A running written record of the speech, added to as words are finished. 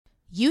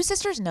You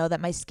sisters know that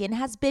my skin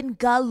has been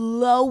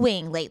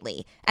glowing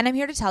lately, and I'm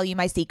here to tell you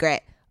my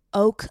secret.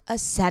 Oak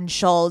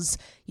Essentials.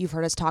 You've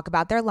heard us talk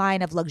about their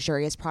line of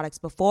luxurious products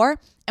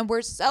before, and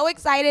we're so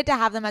excited to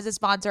have them as a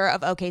sponsor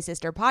of OK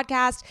Sister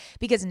Podcast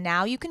because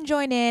now you can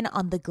join in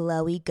on the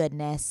glowy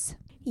goodness.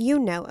 You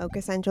know Oak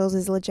Essentials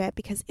is legit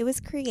because it was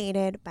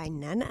created by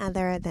none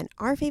other than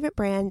our favorite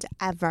brand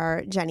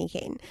ever, Jenni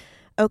Kayne.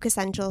 Oak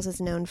Essentials is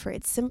known for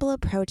its simple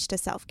approach to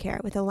self-care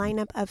with a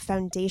lineup of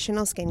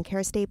foundational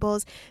skincare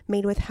staples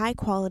made with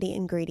high-quality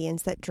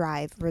ingredients that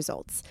drive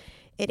results.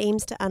 It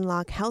aims to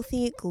unlock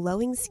healthy,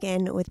 glowing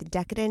skin with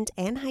decadent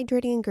and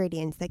hydrating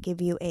ingredients that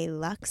give you a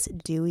luxe,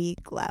 dewy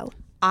glow.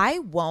 I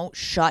won't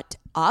shut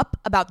up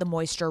about the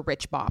Moisture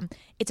Rich Balm.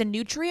 It's a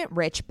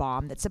nutrient-rich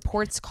balm that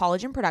supports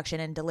collagen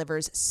production and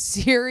delivers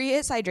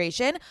serious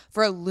hydration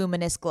for a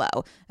luminous glow.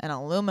 And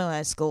a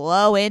luminous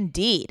glow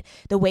indeed.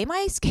 The way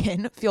my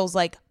skin feels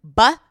like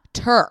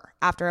butter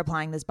after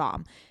applying this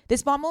balm.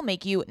 This balm will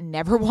make you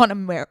never want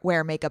to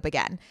wear makeup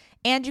again.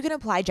 And you can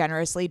apply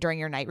generously during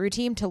your night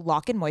routine to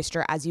lock in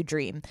moisture as you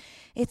dream.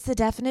 It's the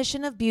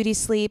definition of beauty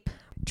sleep.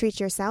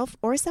 Treat yourself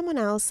or someone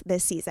else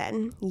this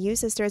season. You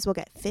sisters will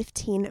get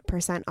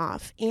 15%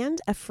 off and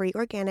a free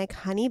organic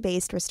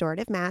honey-based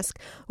restorative mask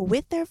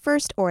with their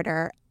first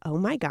order. Oh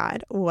my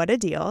God, what a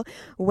deal.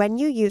 When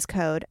you use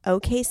code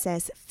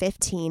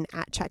OKSIS15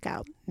 at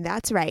checkout.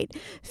 That's right,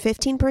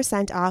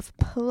 15% off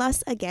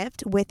plus a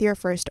gift with your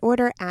first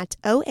order at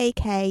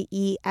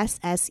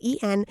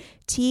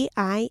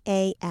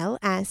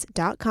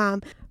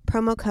OAKESSENTIALS.com.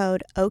 Promo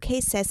code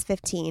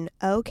OKSIS15,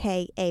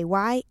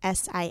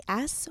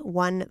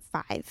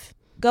 OKAYSIS15.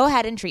 Go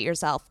ahead and treat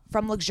yourself.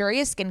 From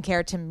luxurious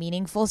skincare to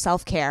meaningful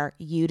self-care,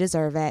 you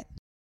deserve it.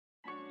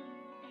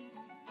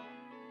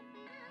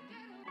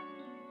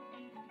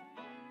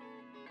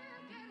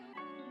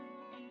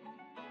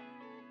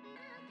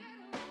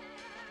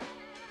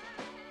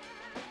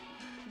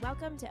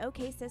 Welcome to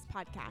OK Sis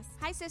Podcast.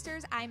 Hi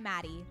sisters, I'm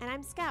Maddie. And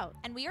I'm Scout.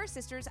 And we are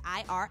sisters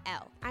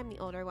IRL. I'm the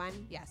older one.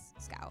 Yes,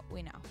 Scout,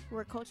 we know.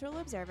 We're cultural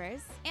observers.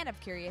 And of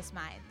curious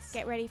minds.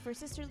 Get ready for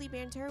sisterly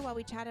banter while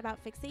we chat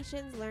about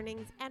fixations,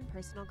 learnings, and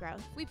personal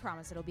growth. We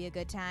promise it'll be a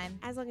good time.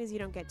 As long as you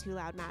don't get too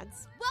loud,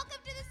 Mads. Welcome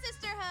to the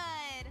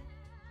sisterhood!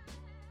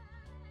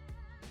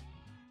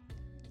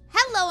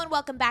 Hello and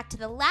welcome back to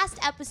the last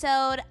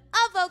episode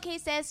of OK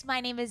Sis.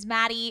 My name is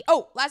Maddie.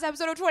 Oh, last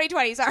episode of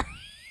 2020, sorry.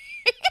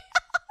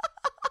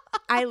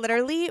 I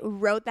literally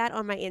wrote that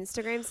on my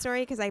Instagram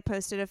story because I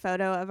posted a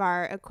photo of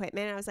our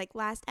equipment. And I was like,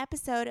 last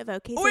episode of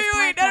OK Sis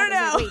Wait, Podcast.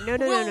 no.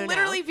 We'll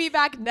literally be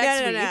back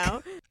next week.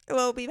 No.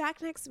 We'll be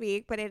back next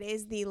week, but it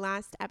is the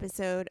last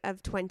episode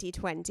of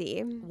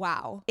 2020.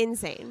 Wow.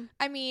 Insane.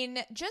 I mean,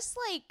 just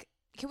like,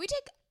 can we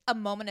take a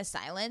moment of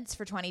silence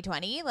for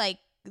 2020? Like,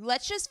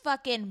 let's just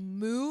fucking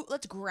move.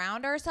 Let's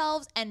ground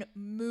ourselves and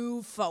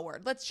move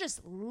forward. Let's just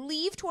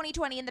leave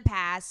 2020 in the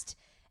past,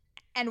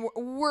 and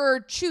we're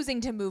choosing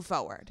to move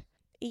forward.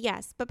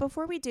 Yes, but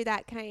before we do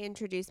that, can I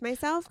introduce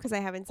myself? Because I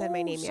haven't said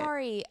my name yet.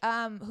 Sorry.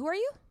 Who are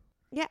you?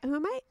 Yeah, who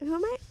am I?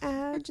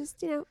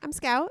 Just, I'm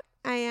Scout.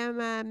 I am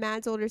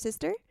Mad's older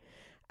sister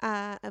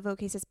of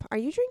OK Sis. Are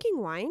you drinking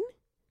wine?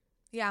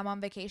 Yeah, I'm on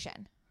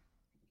vacation.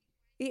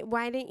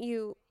 Why didn't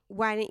you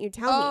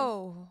tell me?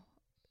 Oh,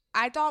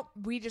 I thought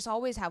we just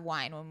always have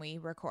wine when we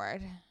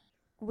record.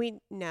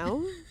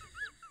 No.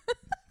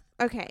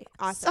 Okay,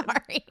 awesome.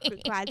 Sorry.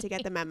 Glad to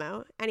get the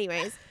memo.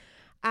 Anyways,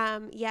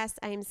 yes,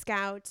 I am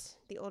Scout,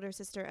 the older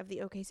sister of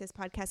the OK Sis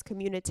Podcast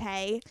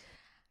community.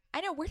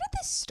 I know. Where did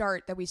this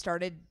start that we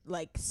started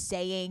like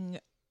saying,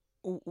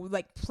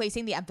 like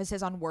placing the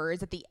emphasis on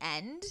words at the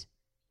end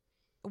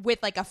with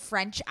like a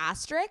French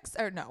asterisk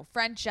or no,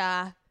 French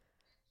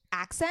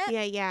accent?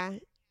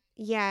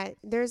 Yeah.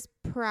 There's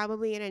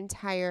probably an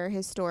entire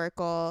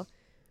historical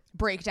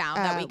breakdown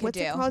that we could do. What's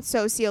it called?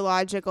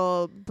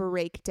 Sociological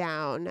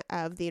breakdown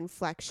of the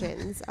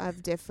inflections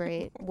of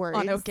different words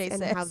on OK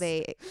and Sis. how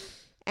they.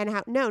 And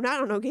how, no,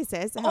 not on OK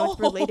Sis, how it's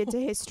related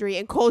to history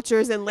and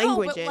cultures and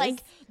languages. No, but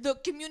like the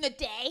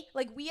community,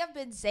 like we have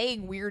been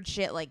saying weird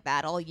shit like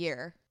that all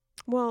year.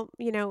 Well,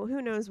 who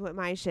knows what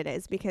my shit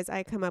is because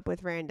I come up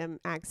with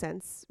random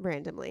accents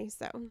randomly.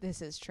 So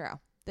this is true.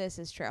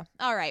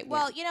 All right.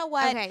 Well, you know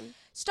what? Okay.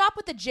 Stop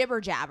with the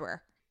jibber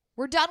jabber.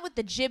 We're done with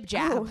the jib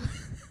jab. Oh.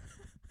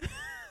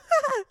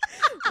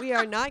 We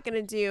are not going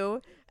to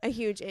do a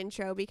huge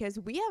intro because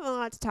we have a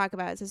lot to talk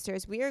about,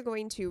 sisters. We are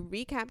going to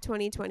recap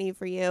 2020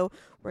 for you.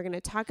 We're going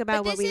to talk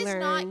about what we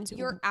learned. This is not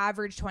your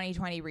average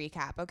 2020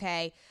 recap,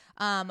 okay?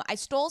 I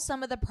stole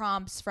some of the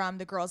prompts from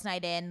the Girls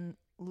Night In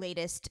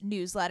latest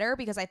newsletter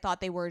because I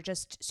thought they were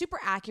just super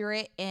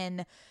accurate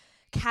in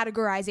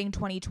categorizing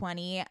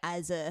 2020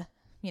 as a,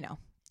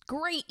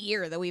 great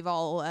year that we've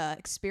all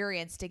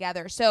experienced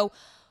together. So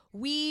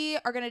we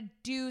are going to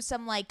do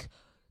some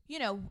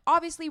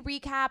obviously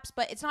recaps,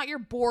 but it's not your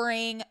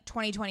boring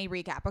 2020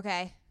 recap,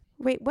 okay?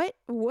 Wait,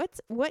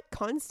 what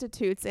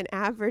constitutes an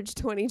average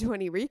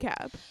 2020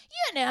 recap?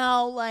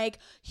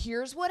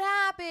 Here's what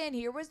happened.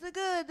 Here was the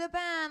good, the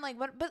bad,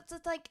 but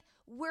it's like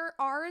where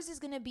ours is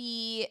going to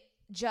be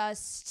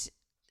just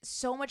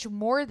so much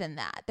more than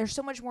that. There's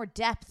so much more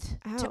depth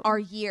to Oh. our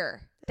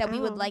year that we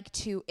would Oh. like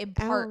to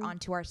impart Oh.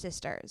 onto our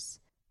sisters.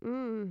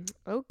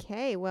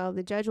 Okay, well,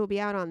 the judge will be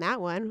out on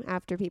that one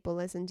after people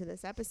listen to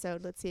this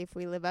episode. Let's see if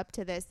we live up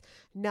to this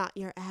not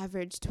your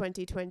average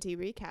 2020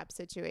 recap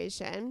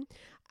situation.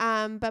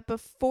 But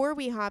before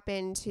we hop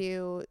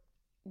into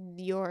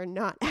your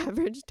not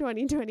average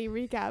 2020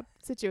 recap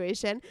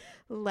situation,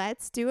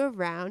 let's do a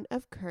round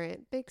of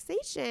current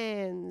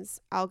fixations.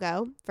 I'll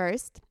go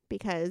first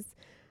because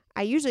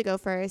I usually go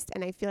first,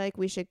 and I feel like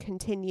we should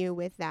continue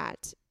with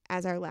that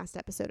as our last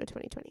episode of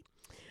 2020.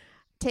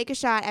 Take a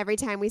shot every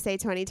time we say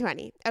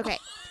 2020. Okay.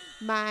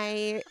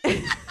 That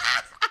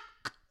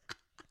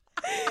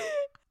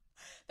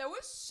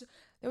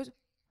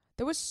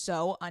was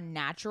so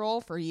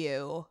unnatural for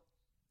you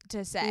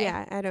to say.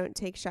 Yeah, I don't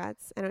take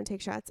shots. Okay,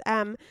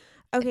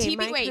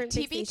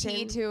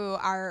 TBT to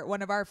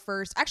our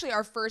first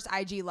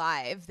IG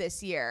live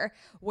this year,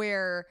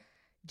 where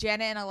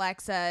Jenna and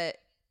Alexa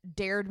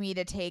dared me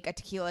to take a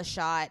tequila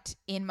shot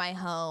in my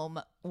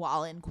home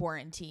while in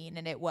quarantine,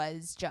 and it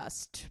was a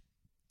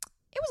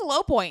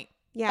low point.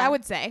 Yeah, I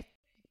would say.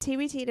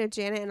 TBT to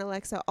Janet and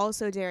Alexa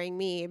also daring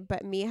me,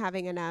 but me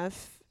having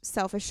enough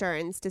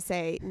self-assurance to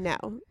say no.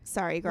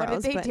 Sorry, girls.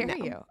 What did they but dare no.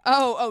 you?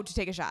 Oh, to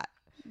take a shot.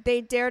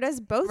 They dared us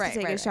both to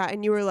take a Right. shot,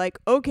 and you were like,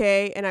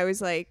 okay. And I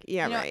was like,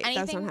 yeah, You know, right.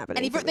 That's not happening.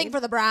 Anything for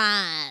the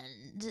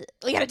brand.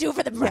 We got to do it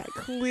for the brand.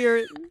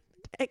 Yeah,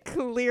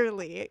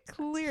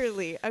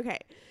 clearly. Okay.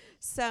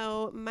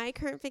 So my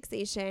current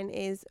fixation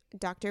is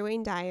Dr.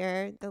 Wayne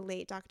Dyer, the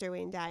late Dr.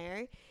 Wayne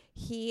Dyer.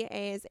 He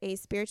is a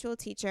spiritual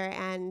teacher,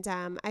 and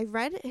I've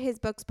read his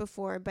books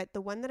before, but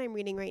the one that I'm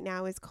reading right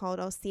now is called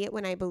I'll See It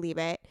When I Believe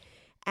It.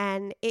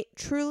 And it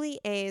truly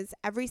is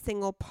every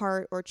single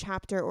part or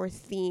chapter or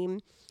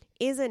theme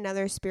is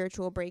another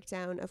spiritual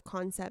breakdown of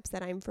concepts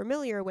that I'm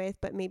familiar with,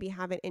 but maybe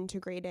haven't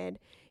integrated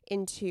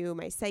into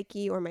my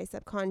psyche or my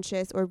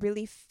subconscious or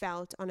really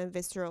felt on a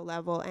visceral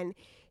level. And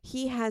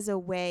he has a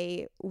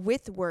way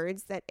with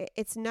words that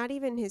it's not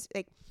even his,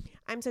 like,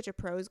 I'm such a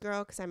prose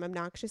girl because I'm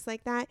obnoxious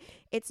like that.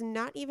 It's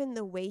not even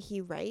the way he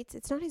writes.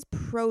 It's not his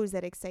prose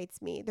that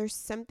excites me. There's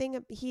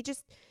something, he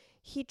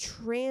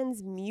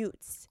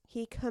transmutes.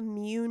 He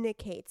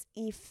communicates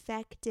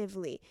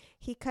effectively.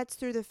 He cuts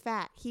through the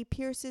fat. He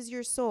pierces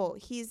your soul.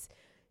 He's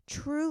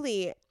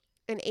truly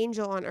an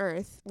angel on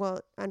earth.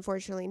 Well,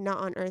 unfortunately, not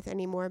on earth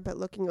anymore, but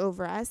looking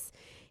over us.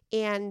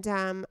 And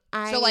An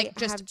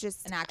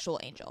actual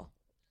angel.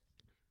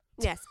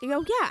 Yes.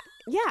 Oh,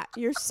 yeah.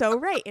 You're so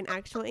right. An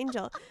actual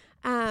angel.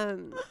 I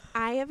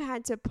have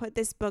had to put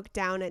this book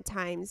down at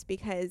times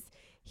because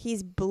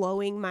he's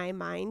blowing my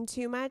mind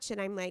too much. And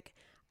I'm like,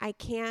 I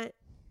can't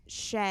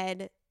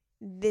shed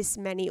this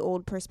many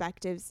old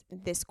perspectives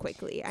this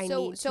quickly.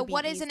 So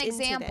what is an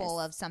example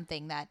of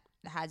something that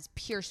has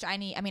pierced?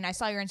 I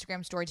saw your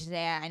Instagram story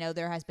today. I know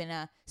there has been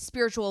a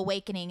spiritual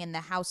awakening in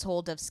the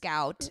household of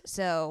Scout.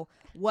 So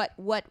what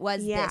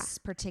was this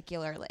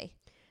particularly?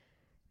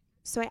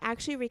 So I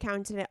actually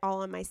recounted it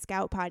all on my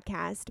Scout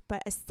podcast,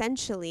 but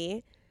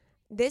essentially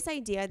this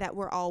idea that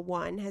we're all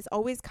one has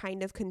always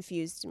kind of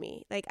confused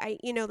me.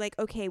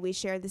 Okay, we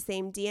share the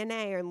same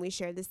DNA and we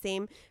share the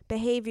same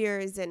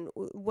behaviors, and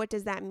what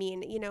does that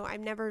mean?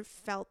 I've never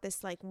felt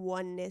this like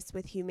oneness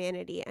with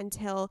humanity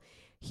until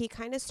he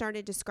kind of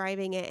started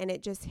describing it, and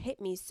it just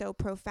hit me so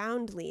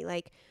profoundly.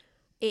 Like,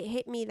 it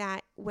hit me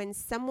that when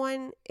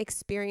someone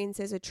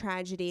experiences a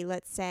tragedy,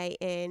 let's say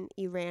in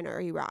Iran or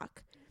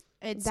Iraq,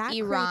 It's that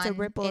Iran. creates a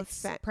ripple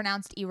it's effect.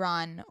 Pronounced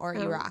Iran or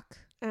Iraq.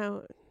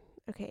 Oh,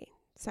 okay.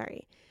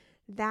 Sorry.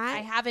 I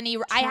have an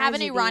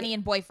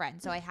Iranian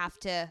boyfriend, so I have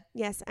to.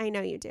 Yes, I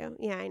know you do.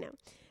 Yeah, I know.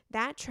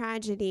 That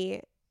tragedy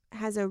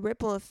has a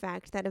ripple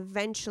effect that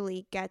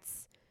eventually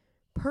gets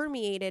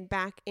permeated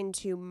back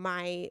into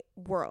my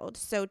world.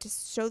 So to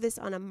show this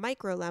on a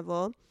micro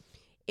level,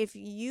 if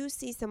you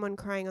see someone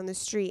crying on the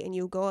street and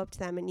you go up to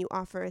them and you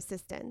offer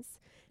assistance,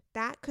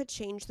 that could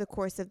change the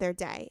course of their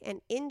day. And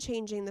in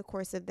changing the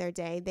course of their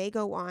day, they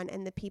go on,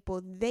 and the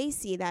people they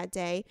see that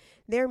day,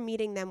 they're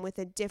meeting them with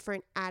a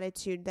different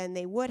attitude than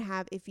they would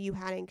have if you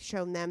hadn't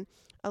shown them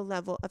a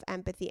level of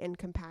empathy and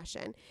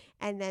compassion.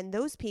 And then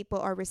those people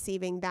are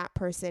receiving that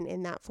person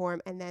in that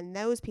form, and then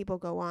those people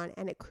go on,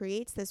 and it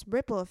creates this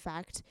ripple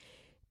effect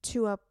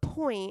to a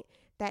point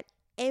that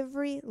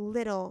every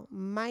little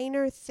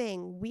minor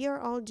thing we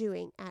are all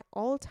doing at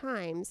all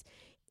times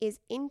is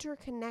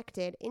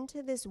interconnected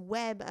into this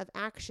web of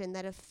action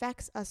that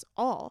affects us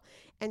all.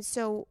 And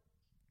so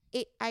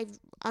I've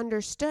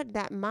understood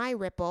that my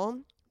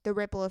ripple, the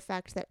ripple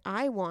effect that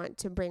I want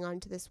to bring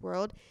onto this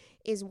world,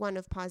 is one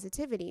of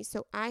positivity.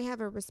 So I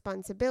have a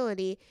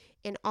responsibility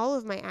in all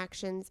of my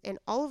actions, in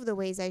all of the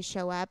ways I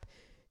show up,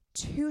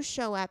 to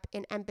show up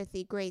in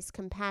empathy, grace,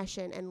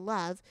 compassion, and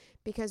love,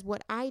 because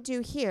what I do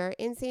here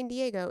in San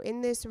Diego,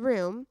 in this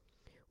room,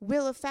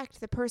 will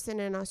affect the person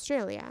in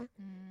Australia.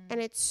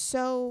 And it's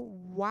so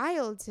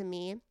wild to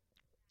me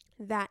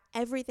that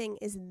everything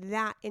is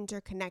that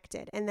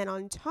interconnected. And then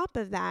on top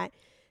of that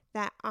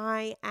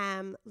I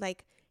am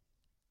like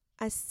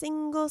a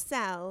single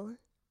cell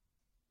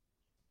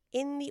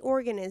in the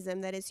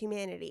organism that is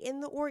humanity, in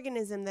the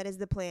organism that is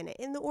the planet,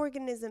 in the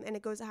organism, and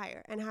it goes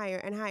higher and higher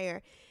and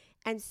higher.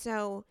 And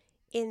so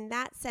in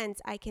that sense,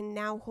 I can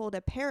now hold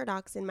a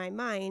paradox in my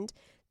mind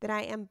that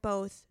I am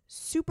both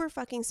super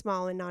fucking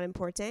small and not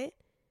important,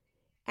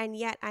 and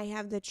yet I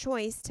have the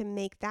choice to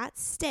make that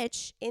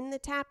stitch in the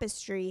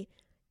tapestry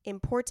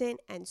important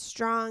and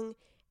strong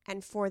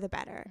and for the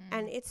better.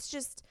 And it's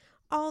just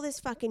all this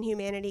fucking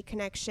humanity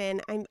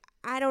connection.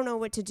 I don't know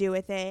what to do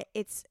with it.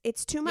 It's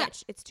too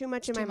much. It's too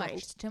much in my mind.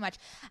 It's too much.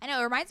 I know.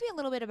 It reminds me a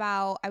little bit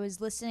about, I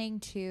was listening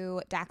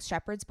to Dax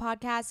Shepard's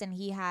podcast, and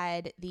he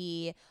had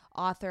the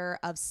author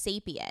of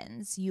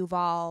Sapiens,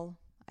 Yuval,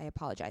 I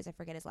apologize, I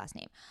forget his last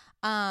name.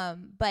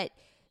 But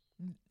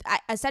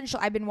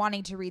essentially, I've been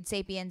wanting to read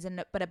Sapiens,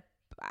 but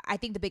I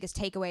think the biggest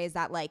takeaway is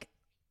that, like,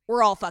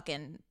 we're all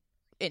fucking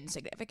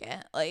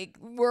insignificant. Like,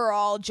 we're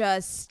all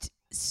just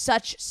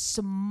such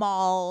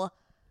small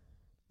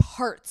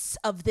parts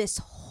of this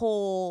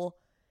whole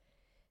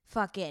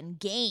fucking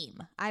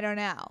game. I don't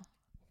know.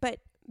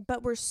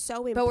 But we're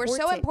so important. But we're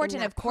so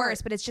important, of course.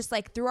 part. But it's just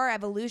like through our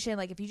evolution,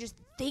 like if you just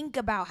think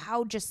about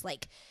how just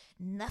like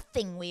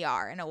nothing we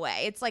are in a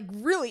way, it's like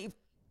really,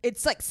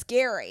 it's like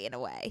scary in a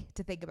way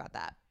to think about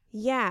that.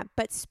 Yeah,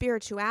 but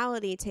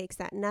spirituality takes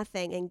that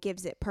nothing and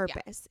gives it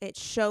purpose. Yeah. It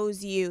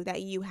shows you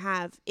that you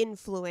have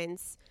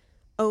influence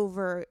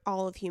over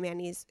all of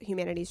humanity's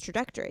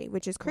trajectory,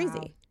 which is crazy.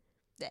 Wow.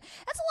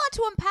 That's a lot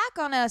to unpack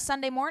on a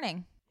Sunday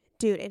morning.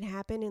 Dude, it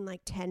happened in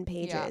like 10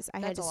 pages. Yeah, I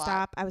had to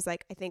stop. I was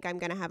like, I think I'm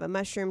going to have a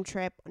mushroom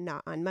trip,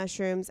 not on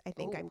mushrooms. I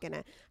think I'm going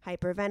to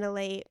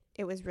hyperventilate.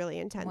 It was really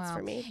intense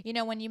for me. You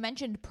know, when you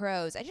mentioned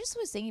prose, I just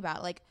was thinking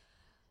about like,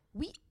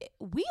 we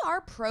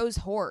are prose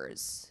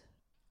whores.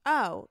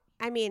 Oh,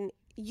 I mean,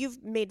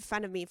 you've made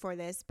fun of me for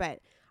this, but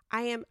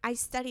I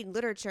studied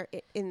literature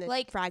in the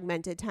like,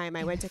 fragmented time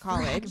I went to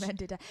college.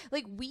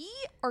 Like, we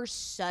are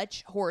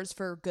such whores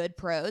for good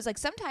prose. Like,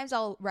 sometimes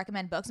I'll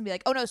recommend books and be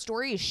like, oh no,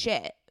 story is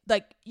shit.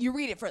 Like, you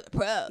read it for the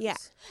prose. Yeah.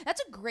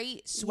 That's a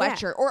great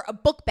sweatshirt or a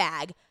book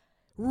bag.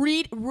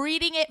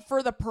 Reading it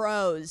for the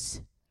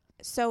prose.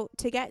 So,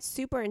 to get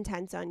super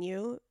intense on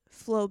you,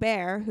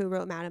 Flaubert, who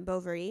wrote Madame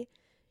Bovary,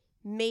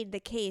 made the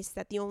case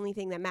that the only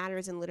thing that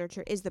matters in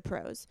literature is the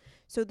prose.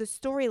 So the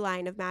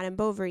storyline of Madame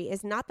Bovary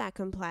is not that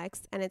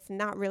complex, and it's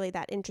not really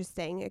that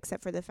interesting,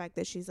 except for the fact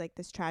that she's like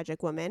this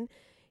tragic woman.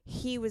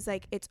 He was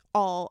like, it's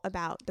all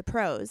about the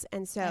prose.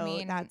 And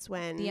so that's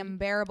when the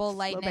unbearable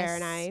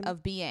lightness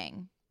of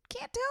being.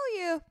 Can't tell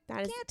you.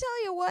 Can't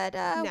tell you what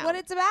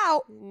it's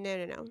about.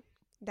 No.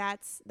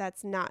 That's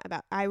not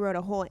about. I wrote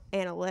a whole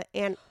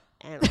I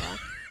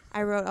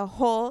wrote a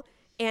whole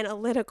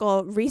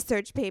analytical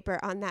research paper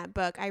on that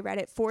book. I read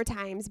it 4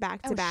 times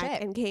back to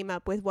back and came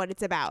up with what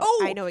it's about.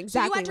 Oh, I know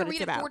exactly what it's about. So you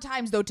had to read it 4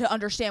 times though to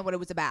understand what it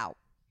was about.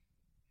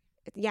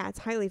 Yeah, it's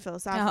highly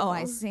philosophical. Oh,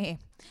 I see.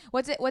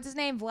 What's his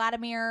name?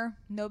 Vladimir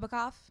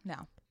Nabokov?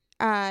 No.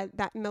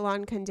 That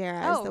Milan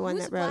Kundera is the one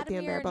that wrote The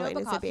Unbearable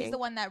Lightness of Being. He's the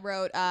one that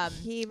wrote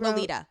he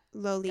wrote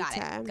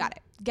Lolita. Got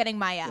it. Getting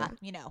my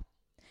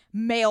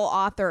male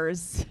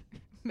authors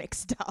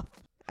mixed up.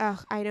 Oh,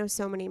 I know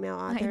so many male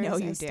authors. I know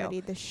you do. I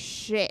studied the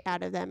shit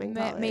out of them in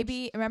college.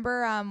 Maybe,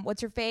 remember,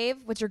 what's your fave?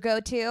 What's your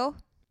go-to?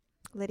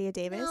 Lydia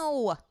Davis?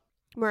 No.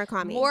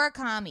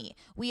 Murakami.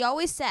 We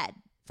always said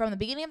from the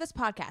beginning of this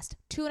podcast,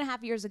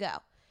 2.5 years ago,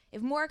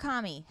 if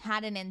Murakami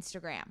had an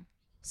Instagram,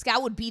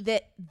 Scout would be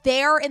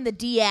there in the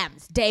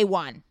DMs, day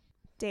one.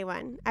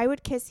 I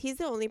would kiss, he's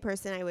the only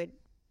person I would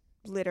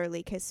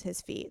literally kiss his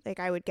feet. Like,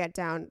 I would get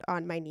down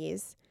on my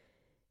knees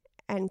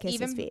and kiss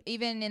his feet.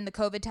 Even in the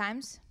COVID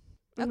times?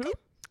 Mm-hmm. Okay.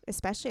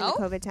 Especially in the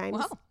COVID times.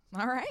 Well,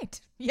 all right.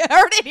 You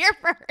heard it here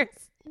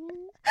first.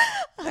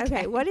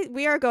 Okay.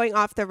 We are going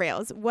off the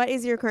rails. What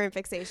is your current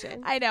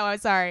fixation? I know. I'm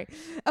sorry.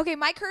 Okay.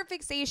 My current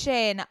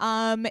fixation,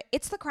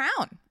 it's The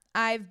Crown.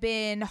 I've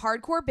been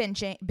hardcore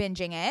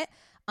binging it.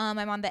 I'm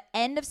on the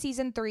end of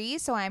season 3,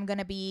 so I'm going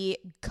to be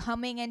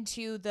coming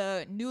into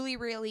the newly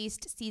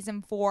released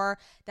season 4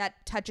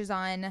 that touches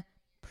on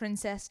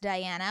Princess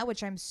Diana,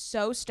 which I'm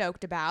so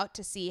stoked about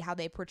to see how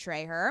they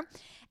portray her.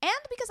 And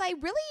because I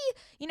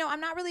really,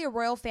 I'm not really a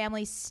royal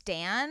family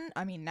stan.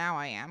 I mean, now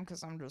I am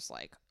because I'm just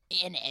like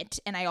in it.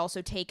 And I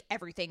also take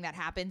everything that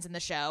happens in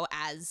the show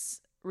as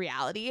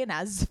reality and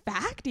as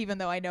fact, even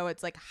though I know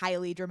it's like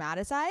highly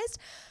dramatized.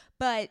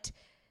 But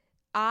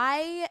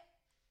I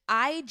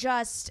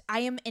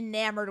am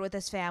enamored with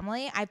this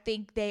family. I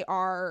think they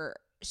are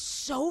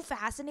so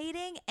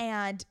fascinating,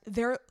 and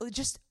they're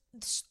just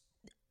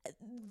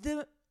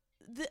the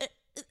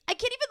I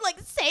can't even like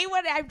say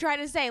what I'm trying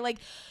to say. Like,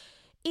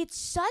 it's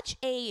such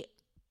a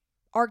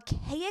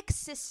archaic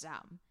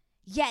system,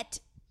 yet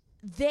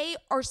they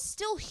are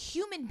still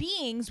human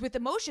beings with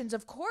emotions,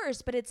 of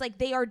course, but it's like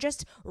they are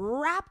just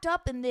wrapped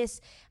up in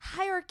this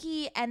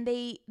hierarchy, and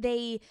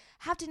they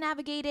have to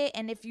navigate it,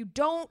 and if you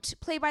don't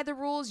play by the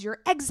rules, you're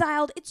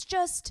exiled. It's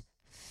just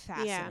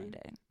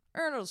fascinating.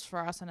 Yeah. It is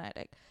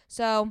fascinating.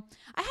 So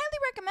I highly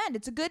recommend.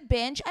 It's a good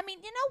binge. I mean,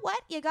 you know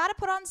what? You got to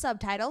put on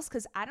subtitles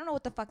because I don't know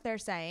what the fuck they're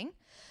saying.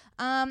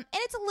 And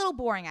it's a little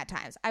boring at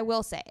times, I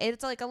will say.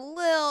 It's like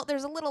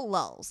there's a little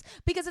lulls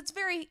because it's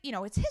very,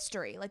 it's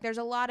history. Like there's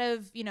a lot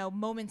of,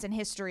 moments in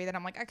history that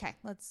I'm like, okay,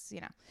 let's,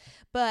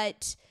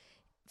 but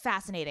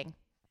fascinating.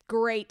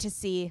 Great to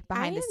see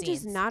behind the scenes. I am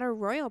just not a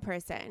royal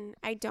person.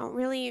 I don't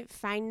really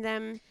find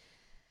them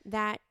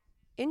that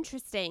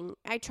interesting.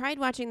 I tried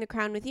watching The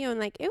Crown with you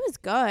and it was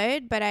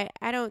good, but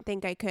I don't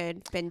think I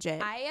could binge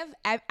it. I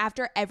have,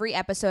 after every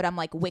episode, I'm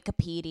like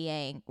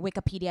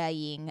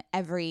Wikipediaing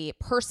every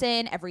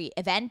person, every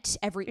event,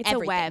 everything. A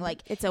web.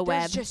 It's a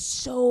web. There's just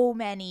so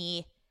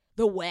many.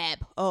 The web.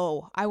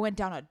 Oh, I went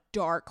down a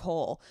dark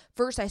hole.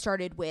 First, I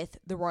started with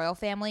the royal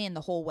family and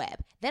the whole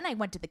web. Then I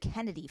went to the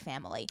Kennedy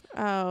family.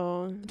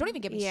 Oh. Don't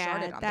even get me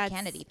started on the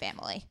Kennedy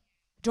family.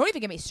 Don't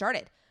even get me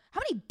started. How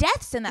many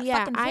deaths in that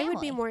fucking family? I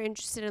would be more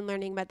interested in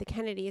learning about the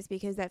Kennedys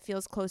because that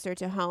feels closer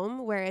to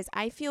home, whereas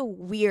I feel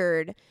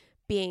weird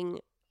being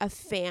a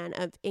fan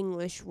of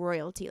English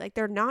royalty. Like,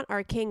 they're not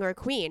our king or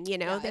queen,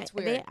 It's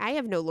weird. I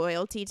have no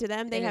loyalty to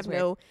them. They have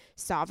no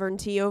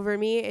sovereignty over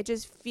me. It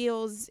just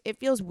feels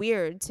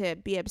weird to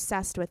be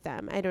obsessed with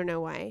them. I don't know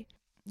why.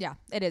 Yeah,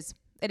 it is.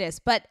 It is.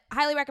 But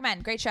highly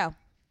recommend. Great show.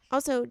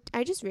 Also,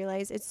 I just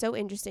realized it's so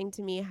interesting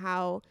to me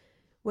how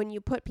when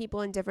you put people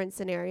in different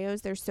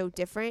scenarios, they're so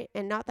different.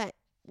 And not that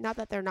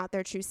they're not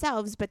their true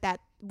selves, but that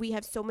we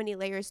have so many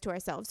layers to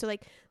ourselves. So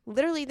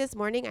literally this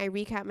morning, I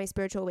recapped my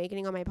spiritual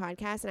awakening on my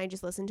podcast and I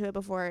just listened to it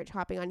before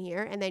hopping on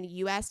here. And then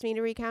you asked me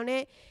to recount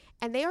it.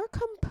 And they are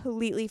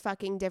completely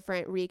fucking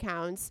different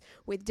recounts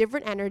with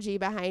different energy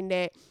behind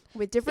it,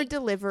 with different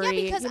delivery.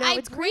 Yeah, because I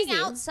it's bring crazy.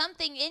 out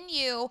something in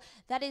you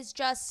that is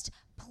just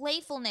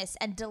playfulness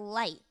and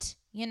delight.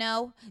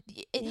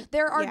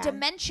 There are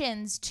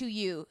dimensions to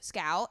you,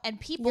 Scout, and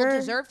people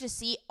deserve to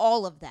see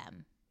all of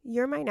them.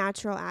 You're my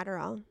natural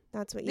Adderall.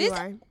 That's what you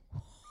are.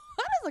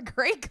 That is a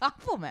great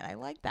compliment. I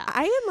like that.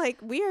 I am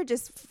we are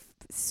just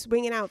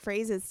swinging out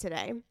phrases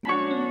today.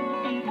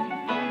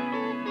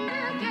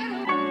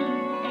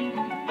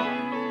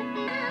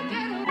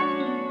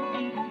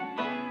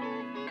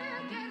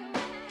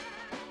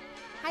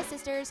 Hi,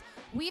 sisters.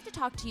 We have to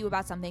talk to you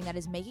about something that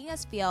is making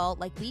us feel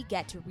like we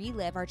get to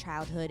relive our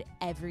childhood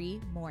every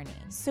morning.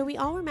 So we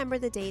all remember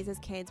the days as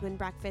kids when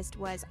breakfast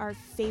was our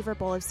favorite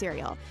bowl of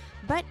cereal.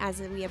 But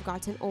as we have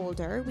gotten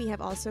older, we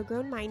have also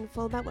grown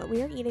mindful about what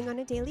we are eating on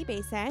a daily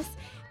basis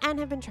and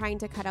have been trying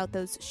to cut out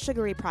those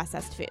sugary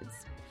processed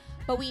foods.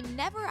 But we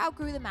never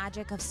outgrew the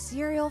magic of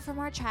cereal from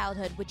our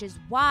childhood, which is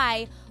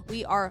why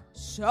we are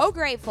so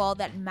grateful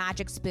that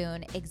Magic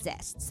Spoon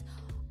exists.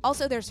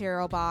 Also, their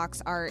cereal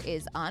box art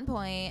is on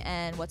point.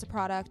 And what's a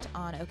product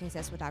on OK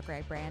Sis without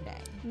great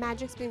branding?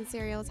 Magic Spoon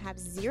cereals have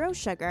 0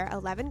 sugar,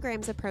 11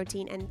 grams of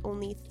protein, and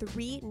only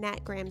 3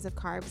 net grams of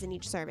carbs in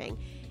each serving.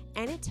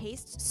 And it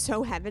tastes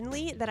so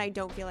heavenly that I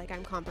don't feel like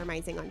I'm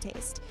compromising on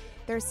taste.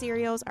 Their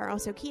cereals are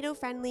also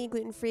keto-friendly,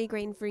 gluten-free,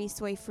 grain-free,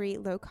 soy-free,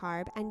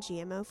 low-carb, and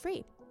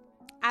GMO-free.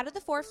 Out of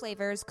the 4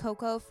 flavors,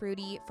 cocoa,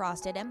 fruity,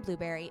 frosted, and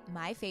blueberry,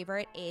 my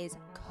favorite is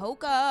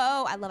cocoa.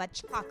 I love a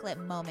chocolate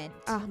moment.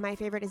 Oh, my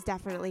favorite is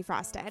definitely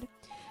frosted.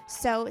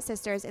 So,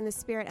 sisters, in the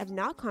spirit of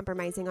not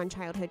compromising on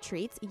childhood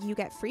treats, you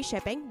get free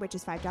shipping, which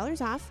is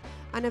 $5 off,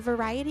 on a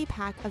variety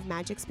pack of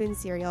Magic Spoon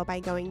cereal by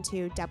going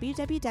to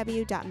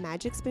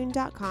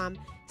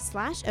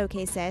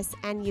www.magicspoon.com/OKSIS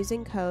and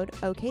using code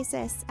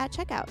OKSIS at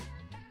checkout.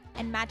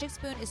 And Magic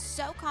Spoon is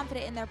so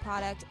confident in their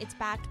product, it's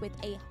backed with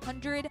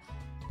 100%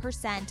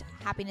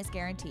 happiness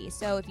guarantee.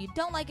 So if you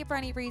don't like it for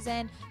any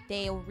reason,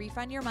 they'll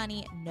refund your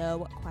money,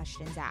 no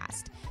questions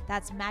asked.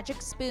 That's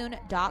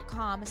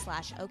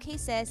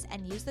magicspoon.com/OKSIS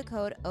and use the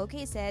code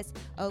OKSIS,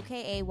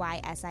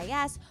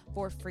 OKAYSIS,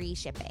 for free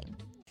shipping.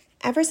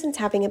 Ever since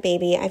having a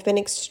baby, I've been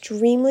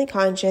extremely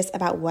conscious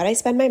about what I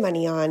spend my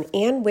money on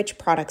and which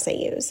products I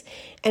use.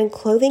 And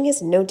clothing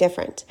is no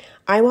different.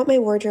 I want my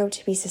wardrobe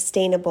to be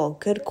sustainable,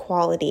 good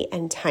quality,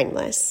 and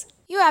timeless.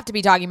 You have to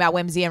be talking about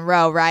Whimsy and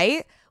Row,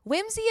 right?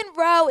 Whimsy and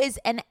Row is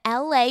an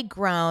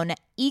LA-grown,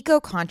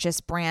 eco-conscious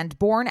brand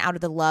born out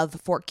of the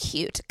love for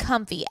cute,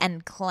 comfy,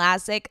 and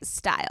classic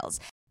styles.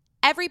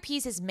 Every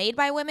piece is made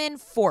by women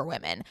for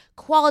women.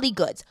 Quality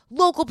goods,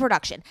 local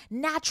production,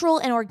 natural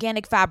and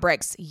organic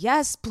fabrics.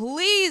 Yes,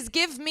 please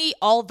give me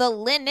all the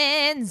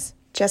linens.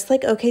 Just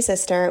like OK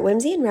Sister,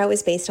 Whimsy and Row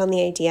is based on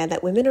the idea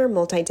that women are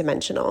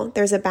multidimensional.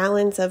 There's a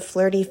balance of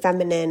flirty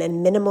feminine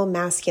and minimal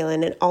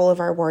masculine in all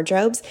of our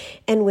wardrobes,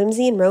 and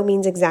Whimsy and Row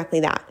means exactly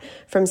that.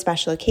 From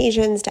special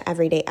occasions to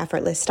everyday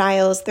effortless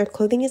styles, their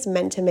clothing is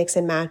meant to mix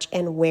and match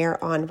and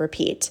wear on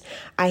repeat.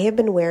 I have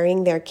been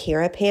wearing their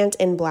Kira pant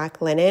in black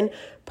linen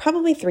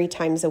probably 3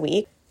 times a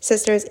week.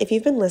 Sisters, if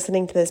you've been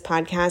listening to this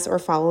podcast or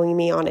following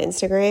me on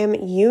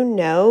Instagram, you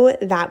know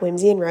that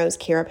Whimsy and Row's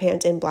Kira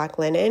pant in black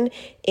linen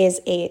is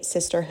a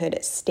sisterhood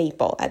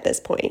staple at this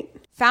point.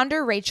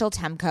 Founder Rachel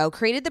Temko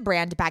created the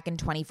brand back in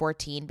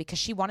 2014 because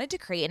she wanted to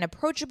create an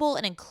approachable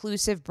and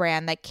inclusive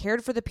brand that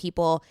cared for the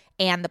people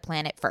and the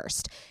planet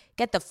first.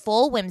 Get the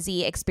full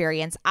Whimsy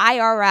experience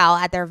IRL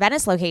at their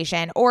Venice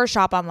location or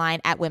shop online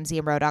at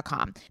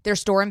whimsyandrow.com. Their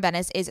store in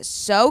Venice is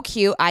so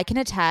cute, I can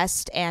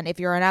attest, and if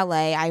you're in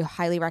LA, I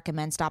highly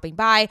recommend stopping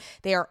by.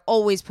 They are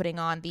always putting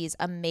on these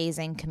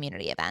amazing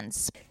community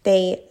events.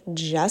 They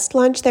just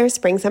launched their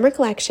spring-summer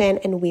collection,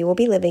 and we will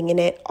be living in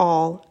it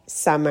all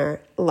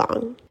summer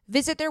long.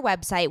 Visit their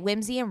website,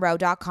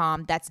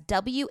 whimsyandrow.com. That's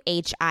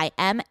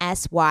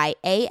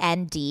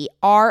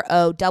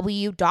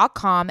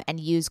WHIMSYANDROW.com and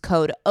use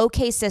code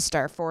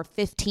OKSister for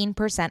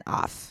 15%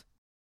 off.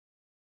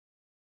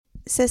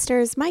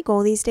 Sisters, my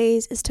goal these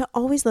days is to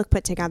always look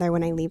put together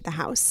when I leave the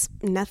house.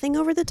 Nothing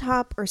over the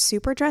top or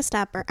super dressed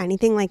up or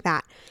anything like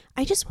that.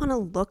 I just want to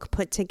look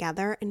put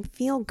together and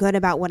feel good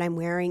about what I'm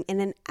wearing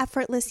in an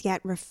effortless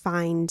yet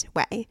refined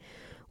way.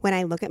 When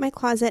I look at my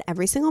closet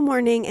every single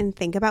morning and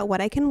think about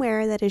what I can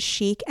wear that is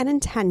chic and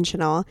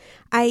intentional,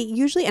 I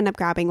usually end up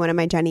grabbing one of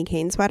my Jenni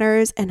Kayne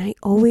sweaters, and I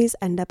always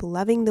end up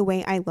loving the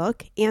way I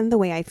look and the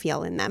way I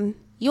feel in them.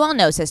 You all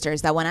know,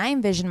 sisters, that when I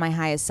envision my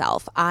highest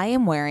self, I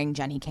am wearing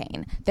Jenni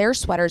Kayne. Their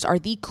sweaters are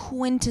the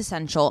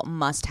quintessential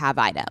must-have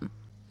item.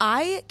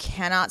 I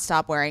cannot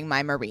stop wearing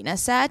my Marina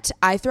set.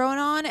 I throw it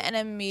on and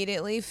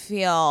immediately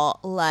feel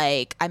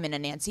like I'm in a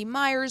Nancy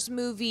Meyers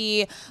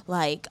movie,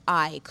 like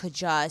I could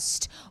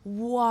just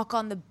walk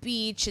on the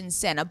beach in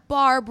Santa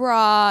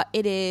Barbara.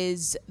 It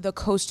is the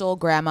coastal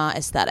grandma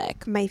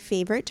aesthetic. My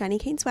favorite Jenni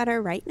Kayne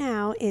sweater right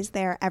now is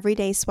their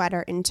everyday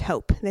sweater in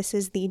taupe. This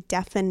is the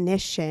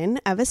definition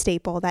of a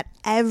staple that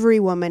every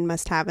woman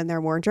must have in their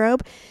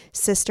wardrobe.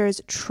 Sisters,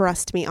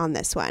 trust me on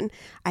this one.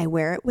 I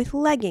wear it with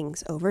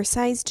leggings,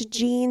 oversized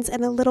jeans,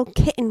 and a little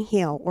kitten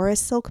heel or a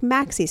silk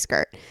maxi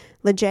skirt.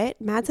 Legit,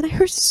 Mads and I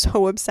are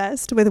so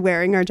obsessed with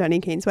wearing our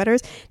Jenni Kayne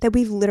sweaters that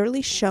we've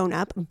literally shown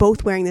up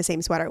both wearing the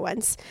same sweater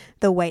once.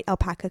 The white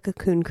alpaca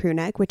cocoon crew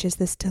neck, which is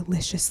this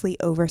deliciously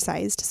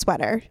oversized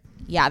sweater.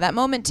 Yeah, that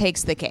moment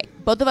takes the cake.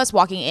 Both of us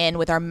walking in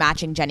with our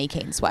matching Jenni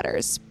Kayne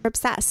sweaters. We're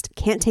obsessed.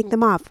 Can't take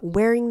them off.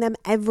 Wearing them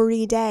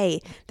every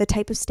day. The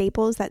type of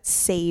staples that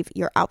save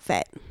your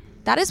outfit.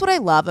 That is what I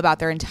love about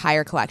their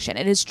entire collection.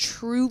 It is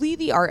truly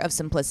the art of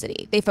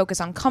simplicity. They focus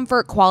on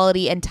comfort,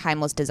 quality, and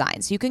timeless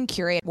designs. You can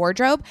curate a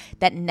wardrobe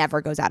that never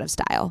goes out of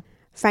style.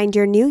 Find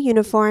your new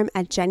uniform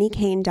at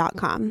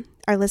jennikayne.com.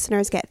 Our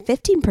listeners get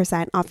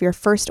 15% off your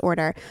first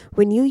order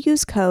when you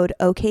use code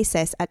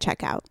OKSIS at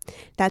checkout.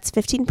 That's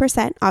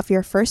 15% off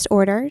your first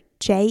order,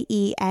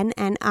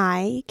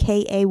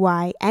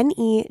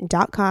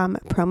 JENNIKAYNE.com,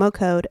 promo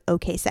code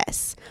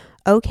OKSIS.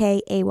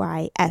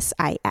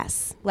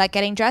 OKAYSIS. Let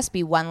getting dressed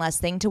be one less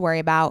thing to worry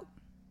about.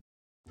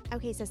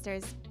 Okay,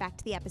 sisters, back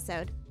to the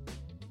episode.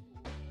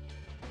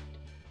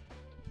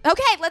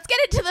 Okay, let's get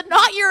into the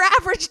not your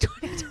average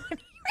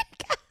 2020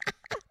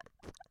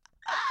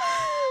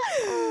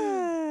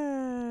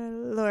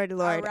 Lord. All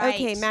right.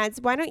 Okay, Mads,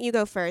 why don't you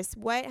go first?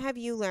 What have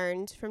you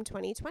learned from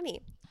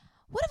 2020?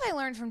 What have I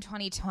learned from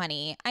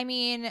 2020? I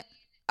mean,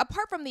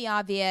 apart from the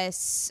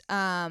obvious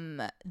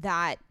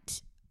that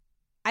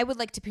I would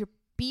like to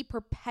be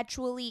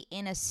perpetually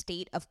in a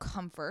state of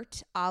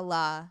comfort, a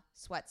la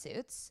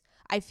sweatsuits.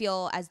 I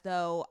feel as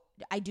though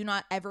I do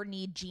not ever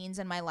need jeans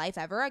in my life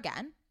ever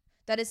again.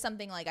 That is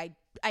something like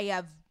I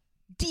have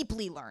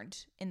deeply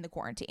learned in the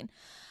quarantine.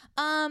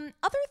 Other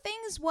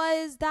things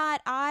was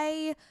that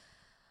I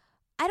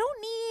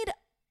don't need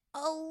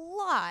a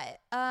lot.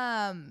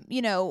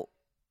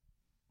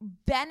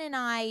 Ben and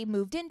I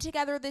moved in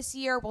together this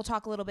year. We'll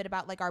talk a little bit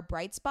about like our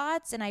bright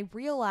spots, and I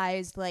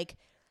realized like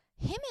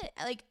him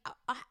and like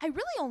I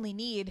really only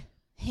need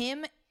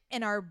him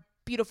in our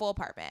beautiful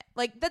apartment.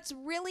 Like that's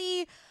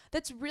really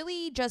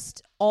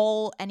just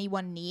all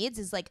anyone needs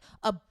is like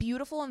a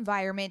beautiful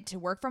environment to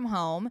work from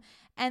home,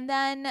 and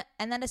then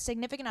a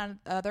significant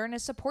other and a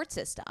support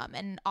system.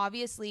 And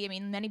obviously, I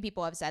mean, many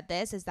people have said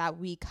this, is that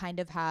we kind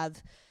of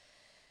have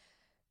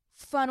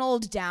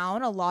funneled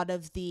down a lot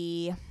of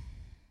the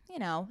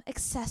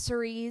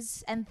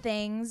accessories and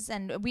things,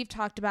 and we've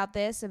talked about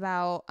this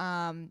about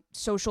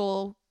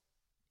social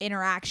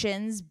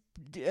interactions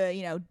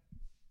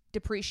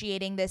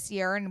depreciating this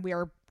year, and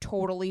we're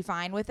totally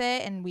fine with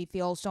it, and we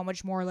feel so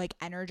much more like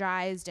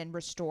energized and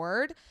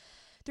restored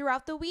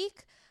throughout the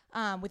week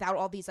without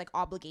all these like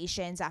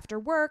obligations after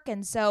work.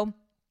 And so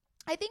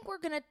I think we're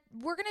gonna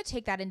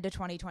take that into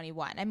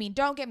 2021. I mean,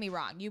 don't get me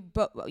wrong, you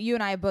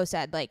and I have both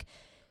said like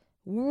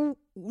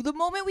the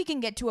moment we can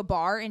get to a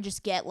bar and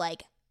just get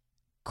like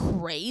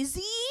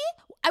crazy,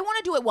 I want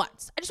to do it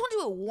once. I just want to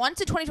do it once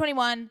in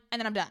 2021, and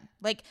then I'm done.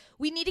 Like,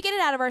 we need to get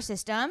it out of our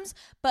systems.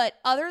 But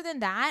other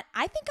than that,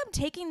 I think I'm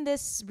taking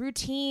this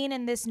routine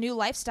and this new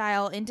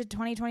lifestyle into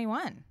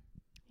 2021.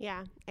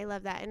 Yeah, I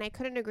love that. And I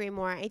couldn't agree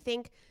more. I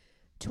think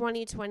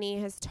 2020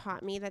 has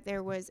taught me that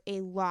there was a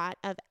lot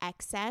of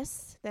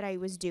excess that I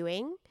was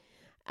doing.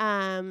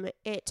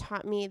 It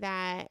taught me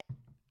that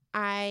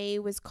I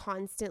was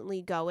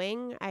constantly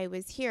going. I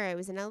was here. I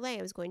was in LA.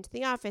 I was going to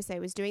the office. I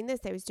was doing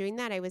this. I was doing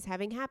that. I was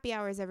having happy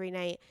hours every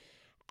night.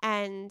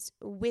 And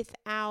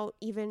without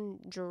even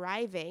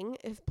driving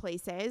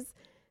places,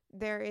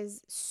 there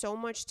is so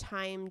much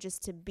time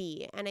just to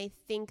be. And I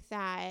think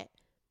that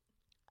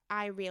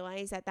I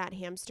realized that that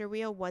hamster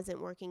wheel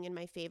wasn't working in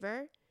my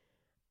favor.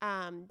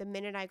 The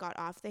minute I got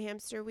off the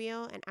hamster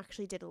wheel and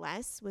actually did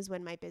less was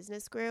when my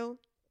business grew,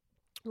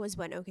 was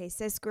when OK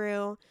Sis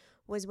grew,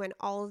 was when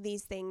all of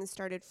these things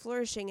started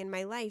flourishing in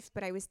my life,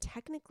 but I was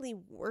technically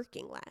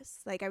working less.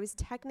 Like I was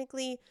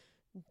technically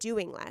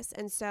doing less.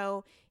 And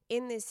so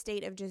in this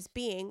state of just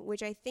being,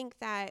 which I think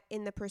that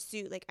in the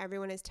pursuit, like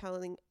everyone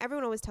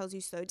always tells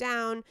you slow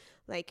down,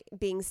 like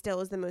being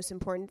still is the most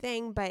important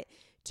thing, but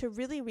to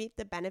really reap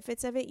the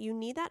benefits of it, you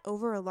need that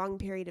over a long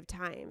period of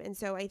time. And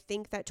so I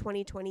think that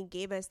 2020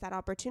 gave us that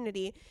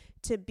opportunity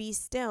to be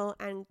still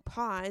and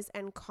pause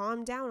and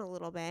calm down a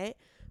little bit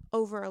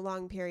over a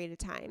long period of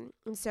time.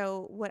 And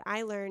so what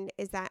I learned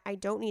is that I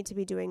don't need to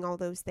be doing all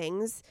those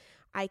things.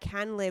 I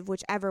can live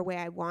whichever way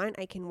I want.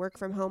 I can work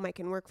from home. I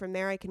can work from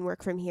there. I can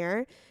work from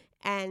here.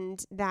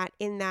 And that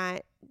in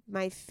that,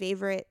 my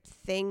favorite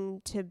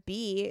thing to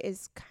be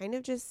is kind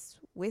of just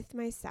with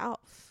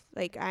myself.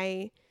 Like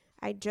I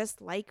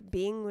just like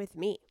being with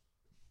me.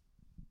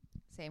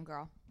 Same,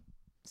 girl.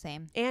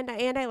 Same. And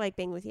I like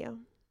being with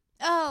you.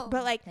 Oh,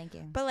 but like, thank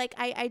you. But like,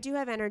 I do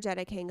have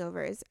energetic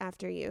hangovers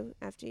after you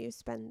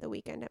spend the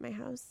weekend at my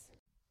house.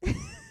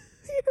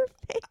 Your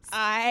face.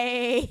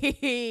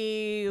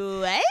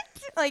 What?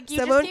 Like you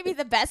just gave me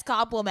the best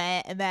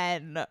compliment, and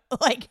then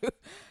like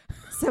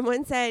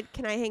someone said,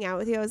 "Can I hang out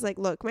with you?" I was like,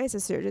 "Look, my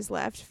sister just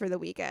left for the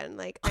weekend.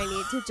 Like, I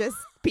need to just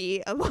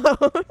be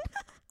alone."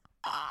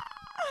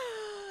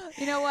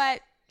 You know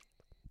what?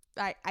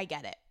 I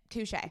get it.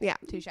 Touche. Yeah.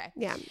 Touche.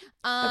 Yeah.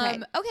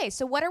 Okay.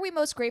 So what are we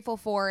most grateful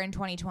for in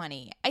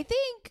 2020? I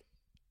think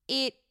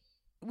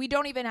we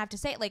don't even have to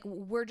say it. Like,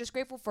 we're just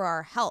grateful for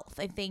our health.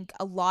 I think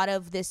a lot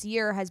of this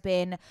year has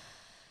been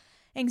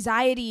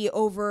anxiety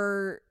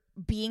over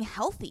being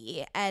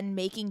healthy and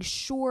making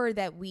sure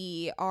that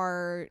we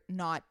are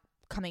not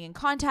coming in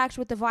contact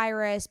with the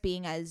virus,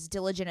 being as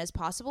diligent as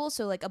possible.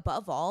 So like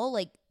above all,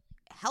 like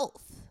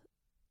health.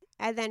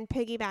 And then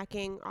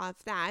piggybacking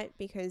off that,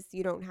 because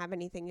you don't have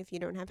anything if you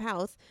don't have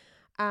health,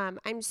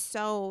 I'm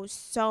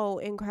so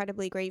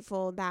incredibly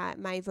grateful that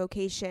my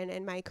vocation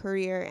and my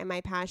career and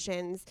my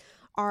passions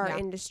are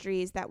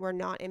industries that were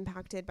not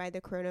impacted by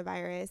the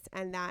coronavirus,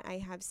 and that I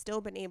have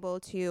still been able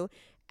to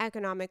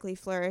economically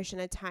flourish in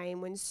a time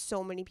when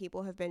so many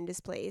people have been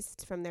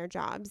displaced from their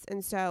jobs.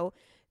 And so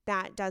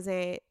that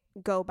doesn't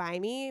go by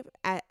me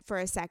for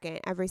a second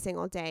every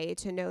single day,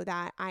 to know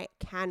that I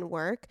can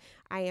work.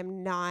 I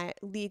am not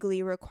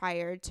legally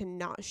required to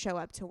not show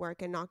up to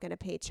work and not get a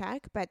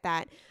paycheck, but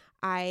that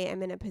I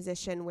am in a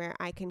position where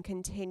I can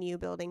continue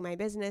building my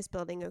business,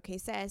 building OK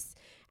Sis.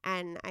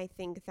 And I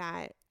think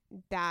that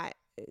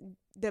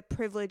the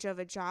privilege of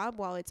a job,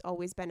 while it's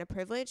always been a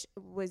privilege,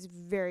 was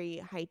very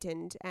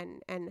heightened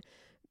and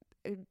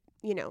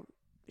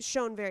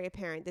shown very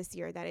apparent this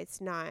year that it's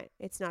not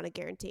a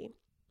guarantee.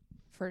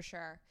 For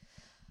sure.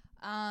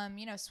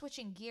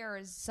 Switching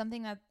gears,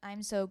 something that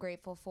I'm so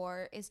grateful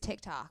for is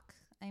TikTok.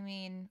 I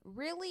mean,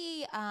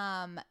 really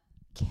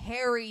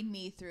carried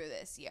me through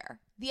this year.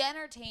 The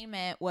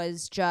entertainment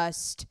was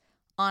just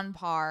on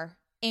par,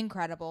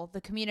 incredible.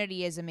 The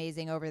community is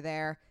amazing over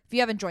there. If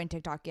you haven't joined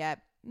TikTok yet,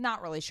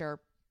 not really sure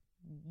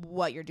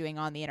what you're doing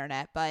on the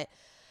internet, but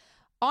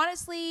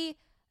honestly,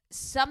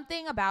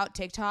 something about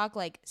TikTok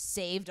like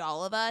saved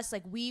all of us.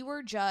 Like, we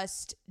were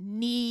just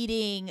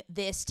needing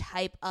this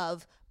type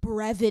of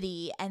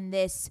brevity and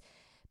this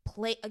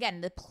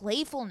the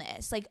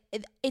playfulness. Like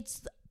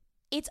it's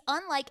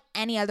unlike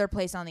any other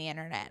place on the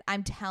internet,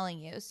 I'm telling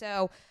you.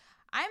 So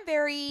I'm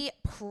very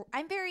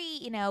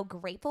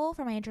grateful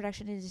for my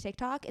introduction into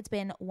TikTok. It's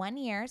been 1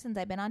 year since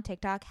I've been on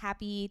TikTok.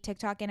 Happy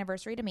TikTok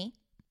anniversary to me.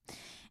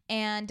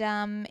 And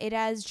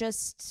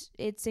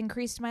it's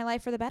increased my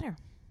life for the better.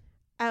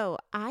 Oh,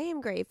 I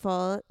am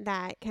grateful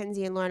that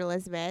Kenzie and Lauren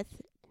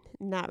Elizabeth,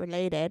 not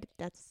related,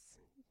 that's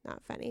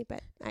not funny,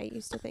 but I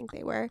used to think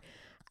they were,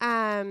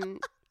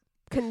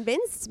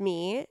 convinced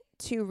me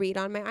to read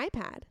on my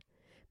iPad.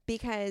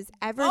 Because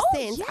ever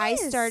since I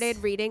started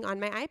reading on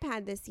my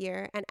iPad this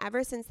year, and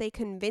ever since they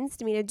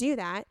convinced me to do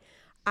that,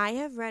 I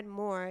have read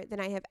more than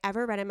I have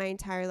ever read in my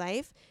entire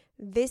life.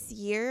 This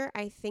year,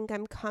 I think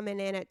I'm coming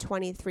in at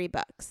 23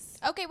 books.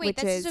 Okay, wait,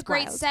 this is a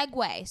great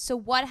segue. So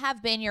what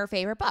have been your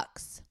favorite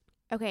books?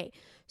 Okay,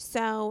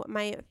 so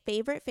my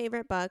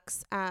favorite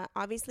books,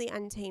 obviously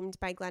Untamed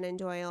by Glennon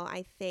Doyle,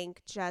 I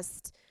think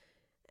just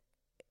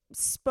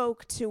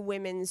spoke to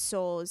women's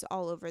souls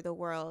all over the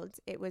world.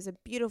 It was a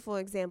beautiful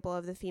example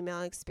of the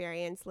female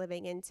experience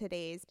living in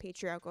today's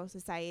patriarchal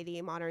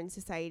society, modern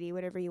society,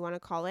 whatever you want to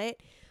call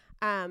it.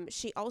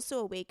 She also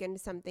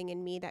awakened something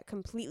in me that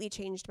completely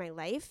changed my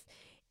life,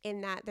 in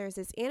that there's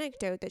this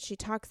anecdote that she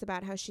talks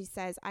about how she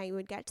says, I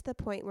would get to the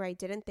point where I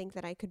didn't think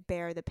that I could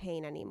bear the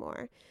pain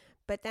anymore.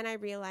 But then I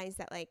realized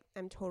that, like,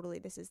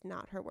 this is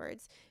not her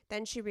words.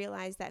 Then she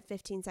realized that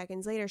 15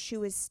 seconds later, she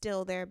was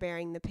still there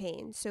bearing the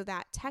pain. So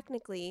that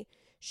technically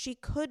she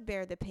could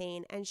bear the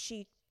pain, and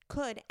she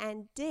could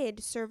and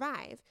did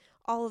survive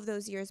all of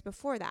those years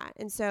before that.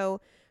 And so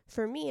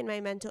for me in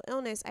my mental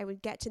illness, I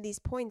would get to these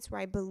points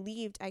where I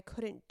believed I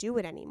couldn't do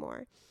it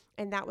anymore.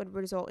 And that would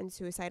result in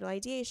suicidal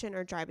ideation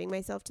or driving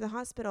myself to the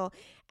hospital.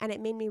 And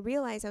it made me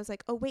realize, I was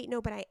like, oh, wait,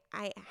 no, but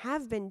I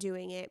have been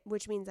doing it,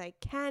 which means I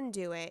can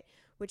do it,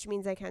 which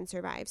means I can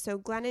survive. So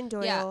Glennon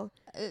Doyle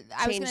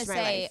I was going to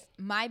say,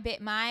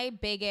 my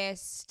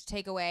biggest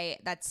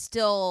takeaway that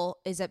still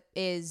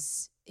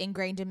is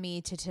ingrained in me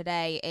to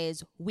today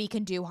is we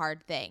can do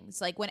hard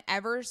things. Like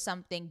whenever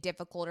something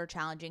difficult or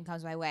challenging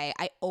comes my way,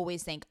 I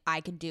always think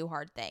I can do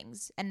hard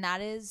things. And that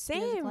is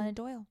Glennon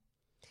Doyle.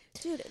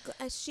 Dude,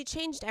 she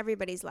changed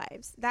everybody's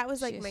lives. That was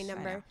like my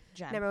number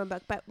one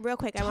book. But real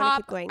quick, I want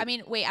to keep going. I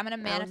mean, wait, I'm going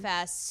to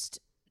manifest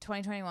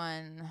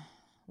 2021.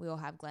 We will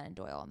have Glennon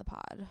Doyle on the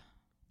pod.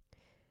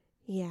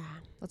 Yeah.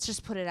 Let's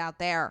just put it out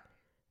there.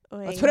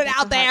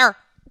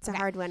 It's a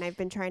hard one. I've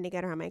been trying to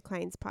get her on my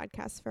client's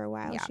podcast for a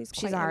while. Yeah,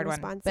 she's a hard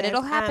unresponsive. one. But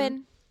it'll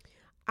happen.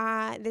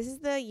 This is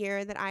the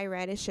year that I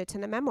read a shit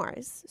ton of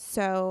memoirs.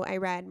 So I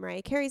read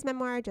Mariah Carey's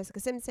memoir, Jessica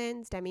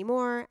Simpson's, Demi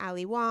Moore,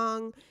 Ali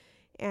Wong,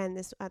 and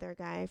this other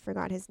guy, I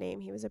forgot his name.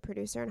 He was a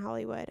producer in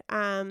Hollywood.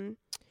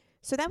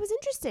 So that was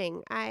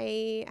interesting.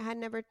 I had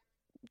never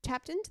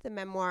tapped into the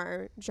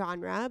memoir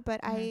genre, but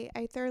I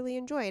thoroughly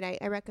enjoyed.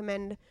 I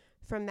recommend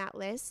from that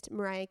list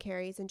Mariah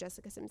Carey's and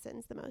Jessica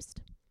Simpson's the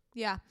most.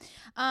 Yeah.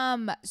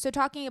 So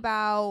talking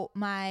about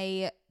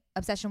my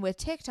obsession with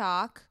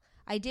TikTok,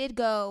 I did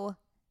go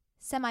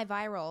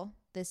semi-viral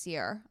this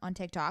year on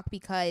TikTok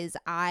because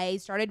I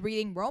started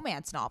reading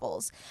romance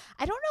novels.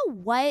 I don't know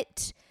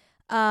what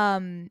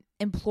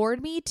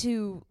implored me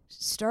to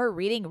start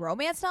reading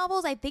romance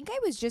novels. I think I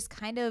was just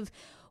kind of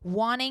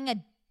wanting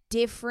a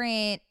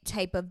different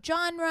type of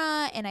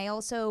genre, and I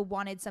also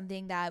wanted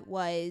something that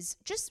was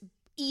just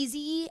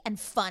easy and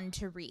fun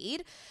to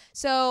read.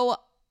 So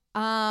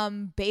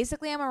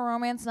basically I'm a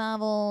romance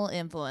novel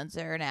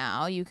influencer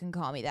now. You can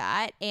call me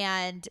that.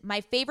 And my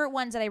favorite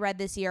ones that I read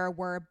this year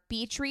were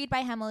Beach Read by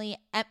Emily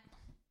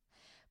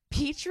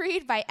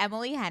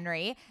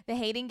Henry, The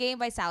Hating Game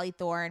by Sally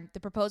Thorne, The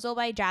Proposal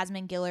by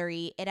Jasmine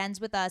Guillory, It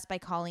Ends With Us by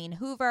Colleen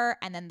Hoover,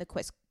 and then The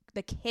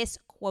Kiss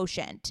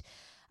Quotient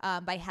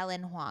by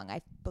Helen Huang,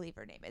 I believe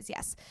her name is.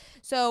 Yes.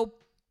 So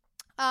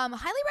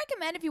highly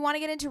recommend if you want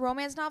to get into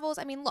romance novels.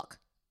 I mean, look,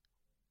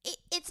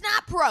 it's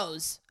not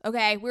prose,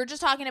 okay? We're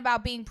just talking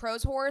about being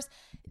prose whores.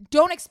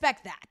 Don't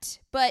expect that,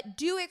 but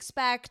do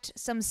expect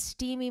some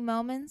steamy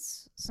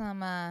moments,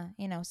 some,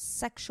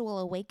 sexual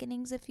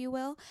awakenings, if you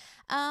will,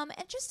 and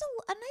just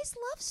a nice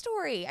love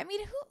story. I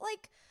mean, what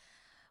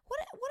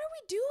are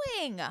we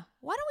doing?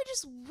 Why don't we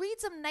just read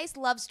some nice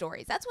love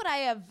stories? That's what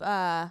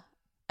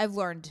I've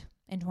learned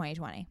in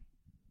 2020.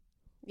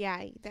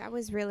 Yeah, that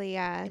was really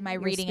in my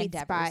reading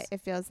endeavors. Spot,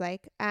 it feels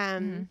like.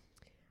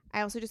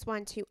 I also just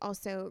want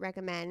to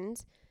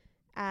recommend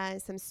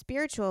some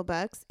spiritual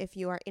books if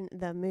you are in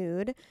the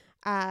mood.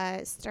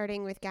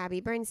 Starting with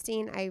Gabby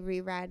Bernstein, I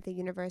reread The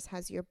Universe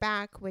Has Your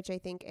Back, which I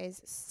think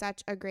is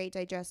such a great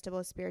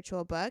digestible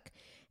spiritual book.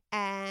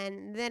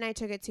 And then I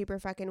took it super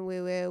fucking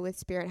woo-woo with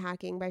Spirit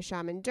Hacking by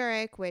Shaman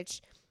Durek,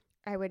 which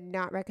I would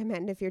not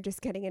recommend if you're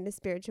just getting into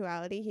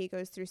spirituality. He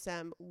goes through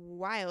some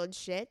wild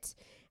shit.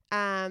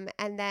 And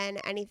then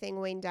anything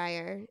Wayne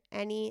Dyer.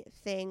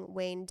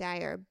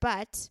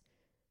 But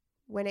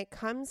when it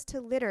comes to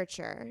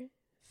literature,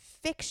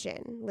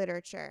 fiction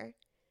literature,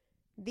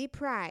 the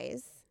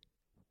prize,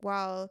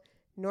 while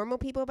Normal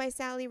People by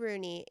Sally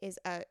Rooney is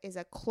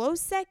a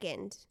close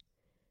second,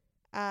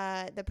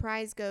 the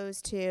prize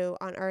goes to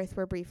On Earth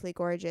We're Briefly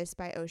Gorgeous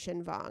by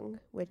Ocean Vuong,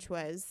 which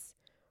was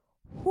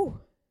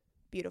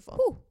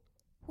beautiful.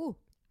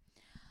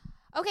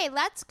 Okay,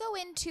 let's go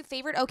into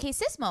favorite OK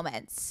Sis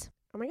moments.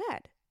 Oh my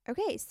God.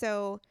 Okay,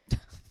 so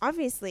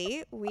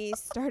obviously we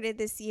started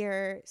this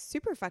year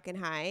super fucking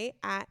high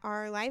at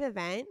our live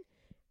event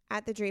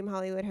at the Dream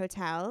Hollywood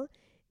Hotel.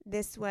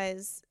 This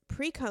was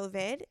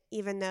pre-COVID,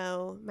 even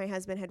though my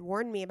husband had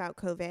warned me about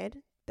COVID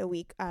the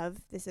week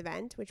of this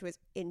event, which was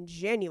in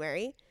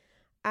January.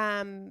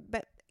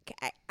 But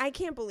I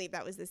can't believe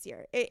that was this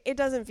year. It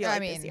doesn't feel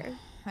this year.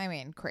 I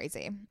mean,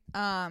 crazy.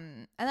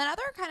 And then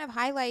other kind of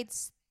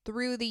highlights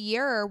through the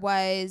year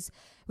was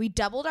we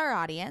doubled our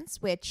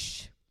audience,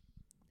 which...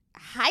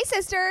 Hi,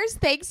 sisters.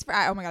 Thanks for...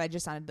 Oh, my God. I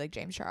just sounded like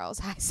James Charles.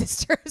 Hi,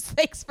 sisters.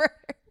 Thanks for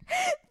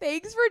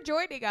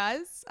joining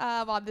us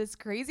on this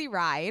crazy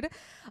ride.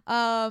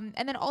 And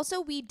then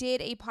also we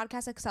did a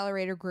podcast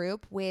accelerator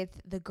group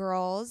with the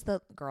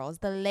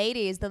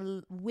ladies,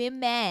 the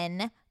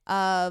women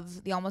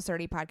of the Almost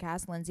 30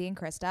 podcast, Lindsay and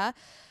Krista.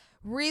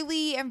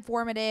 Really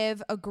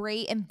informative, a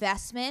great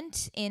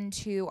investment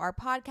into our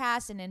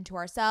podcast and into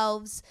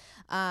ourselves.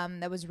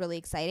 That was really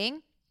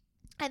exciting.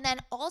 And then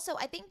also,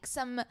 I think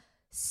some...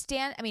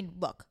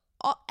 look,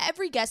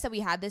 every guest that we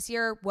had this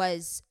year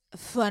was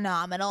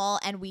phenomenal,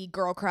 and we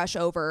girl crush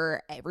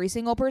over every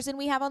single person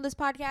we have on this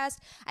podcast.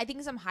 I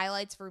think some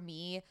highlights for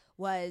me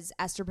was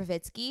Esther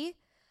Pavitsky.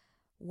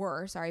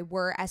 Were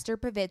Esther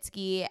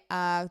Pavitsky,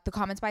 the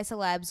Comments by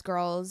Celebs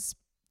girls,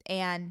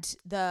 and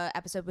the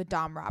episode with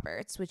Dom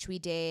Roberts, which we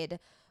did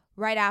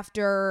right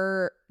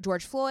after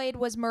George Floyd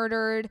was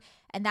murdered.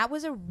 And that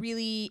was a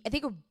really, I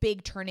think, a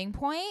big turning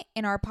point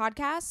in our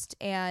podcast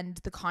and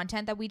the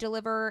content that we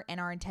deliver and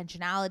our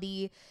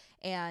intentionality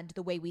and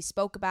the way we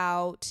spoke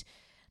about,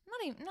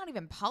 not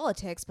even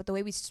politics, but the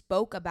way we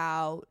spoke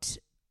about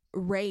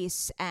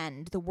race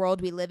and the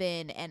world we live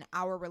in and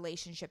our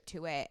relationship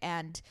to it.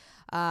 And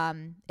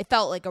it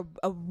felt like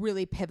a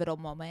really pivotal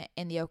moment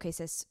in the OK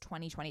Sis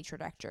 2020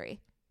 trajectory.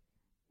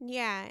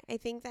 Yeah, I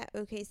think that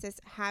OK Sis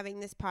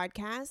having this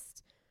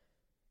podcast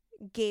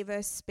gave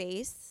us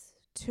space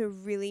to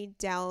really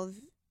delve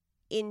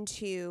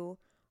into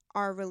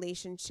our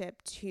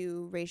relationship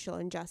to racial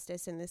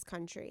injustice in this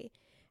country.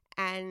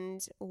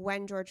 And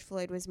when George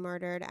Floyd was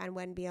murdered and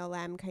when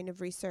BLM kind of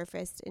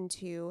resurfaced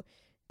into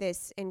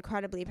this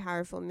incredibly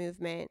powerful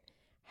movement,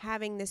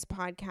 having this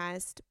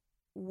podcast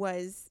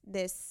was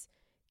this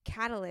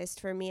catalyst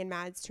for me and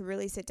Mads to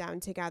really sit down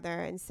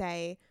together and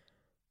say,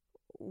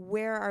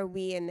 where are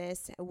we in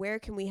this? Where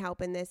can we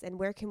help in this? And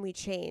where can we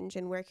change?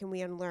 And where can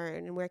we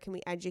unlearn? And where can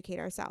we educate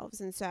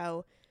ourselves? And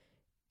so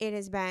it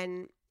has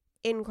been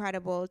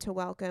incredible to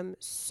welcome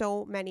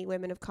so many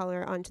women of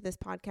color onto this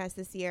podcast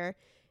this year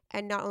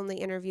and not only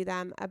interview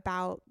them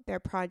about their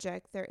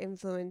project, their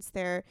influence,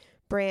 their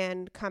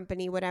brand,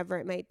 company, whatever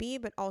it might be,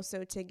 but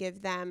also to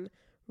give them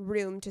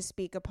room to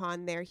speak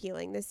upon their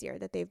healing this year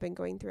that they've been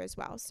going through as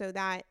well. So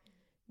that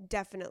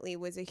definitely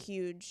was a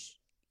huge,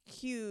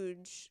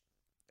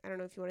 I don't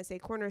know if you want to say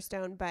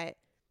cornerstone, but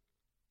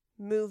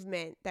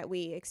movement that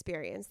we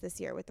experienced this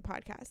year with the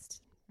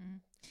podcast.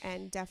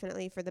 And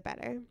definitely for the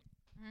better.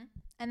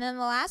 And then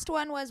the last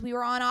one was we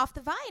were on Off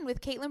the Vine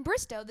with Caitlin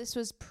Bristow. This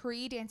was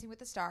pre Dancing with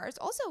the Stars.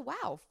 Also,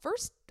 wow,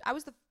 I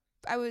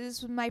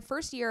was my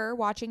first year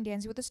watching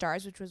Dancing with the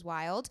Stars, which was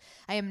wild.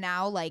 I am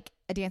now like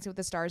a Dancing with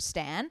the Stars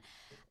stan,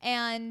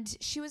 and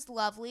she was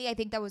lovely. I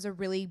think that was a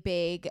really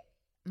big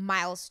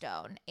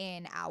milestone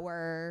in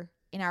our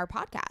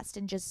podcast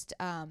and just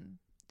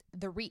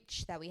the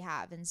reach that we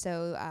have. And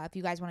so if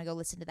you guys want to go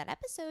listen to that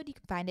episode, you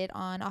can find it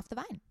on Off the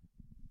Vine.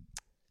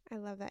 I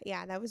love that.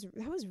 Yeah, that was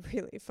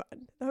really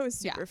fun. That was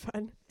super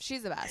fun.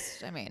 She's the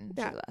best. I mean,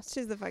 yeah, she's the best.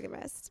 She's the fucking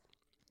best.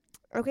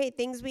 Okay,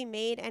 things we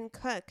made and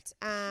cooked.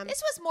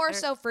 This was more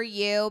so for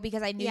you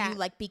because I knew you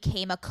like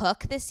became a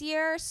cook this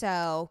year.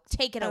 So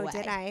take it away.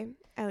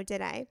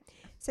 Did I?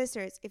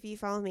 Sisters, if you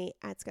follow me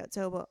at Scout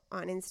Sobel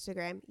on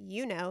Instagram,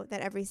 you know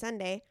that every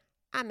Sunday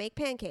I make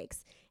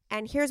pancakes.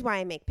 And here's why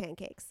I make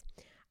pancakes.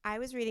 I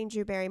was reading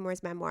Drew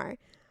Barrymore's memoir.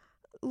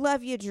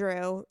 Love you,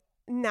 Drew.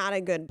 Not a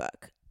good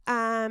book.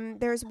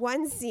 There's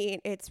one scene,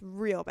 it's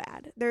real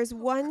bad. There's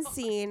one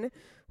scene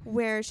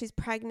where she's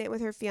pregnant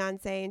with her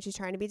fiance and she's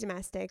trying to be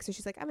domestic. So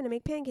she's like, I'm going to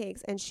make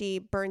pancakes. And she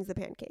burns the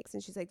pancakes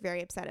and she's like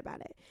very upset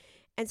about it.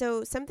 And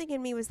so something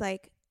in me was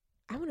like,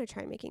 I want to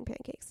try making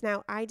pancakes.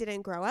 Now, I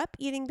didn't grow up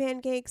eating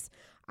pancakes.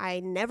 I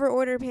never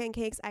ordered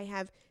pancakes. I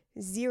have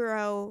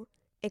zero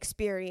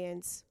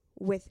experience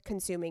with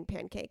consuming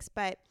pancakes,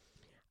 but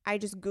I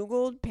just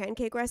Googled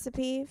pancake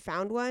recipe,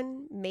 found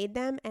one, made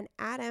them, and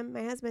Adam,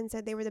 my husband,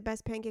 said they were the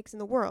best pancakes in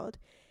the world.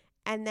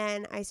 And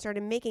then I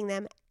started making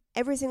them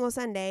every single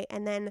Sunday,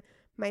 and then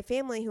my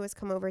family who has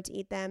come over to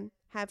eat them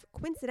have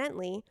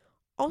coincidentally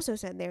also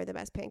said they were the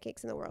best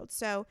pancakes in the world.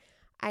 So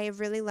I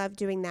have really loved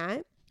doing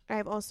that.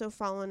 I've also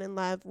fallen in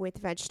love with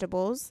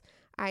vegetables.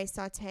 I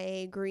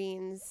saute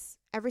greens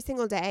every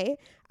single day.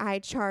 I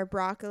char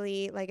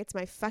broccoli like it's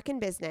my fucking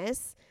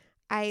business.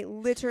 I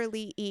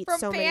literally eat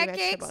so many vegetables.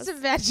 From pancakes to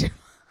vegetables.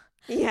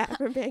 Yeah,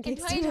 from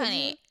pancakes to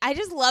vegetables. I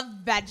just love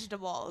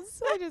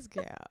vegetables. I just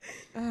can't.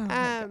 Oh my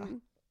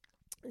God.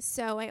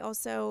 So I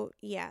also,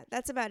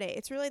 that's about it.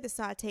 It's really the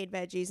sauteed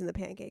veggies and the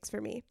pancakes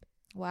for me.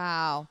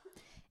 Wow.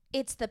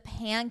 It's the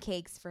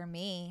pancakes for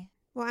me.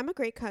 Well, I'm a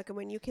great cook, and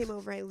when you came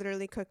over, I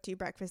literally cooked you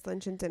breakfast,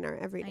 lunch, and dinner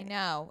every day. I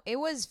know. It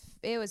was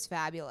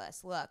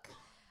fabulous. Look,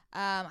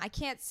 I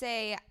can't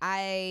say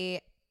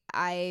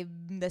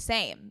I'm the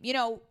same. You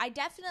know, I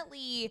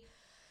definitely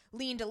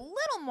leaned a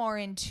little more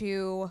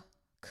into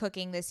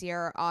cooking this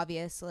year,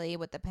 obviously,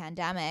 with the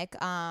pandemic.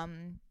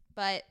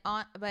 But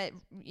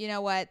you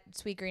know what?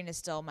 Sweetgreen is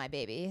still my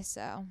baby,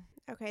 so.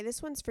 Okay,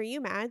 this one's for you,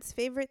 Mads.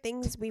 Favorite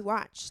things we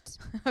watched.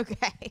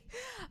 Okay.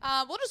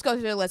 We'll just go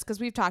through the list because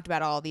we've talked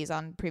about all of these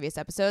on previous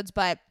episodes,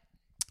 but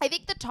I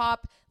think the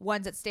top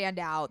ones that stand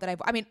out that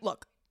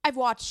I've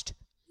watched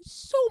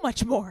so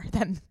much more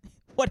than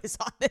what is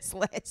on this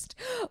list,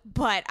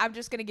 but I'm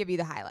just going to give you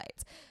the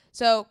highlights.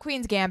 So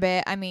Queen's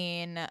Gambit, I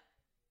mean,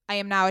 I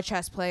am now a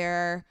chess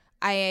player.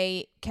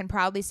 I can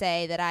proudly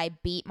say that I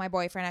beat my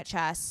boyfriend at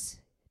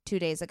chess 2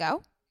 days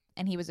ago,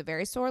 and he was a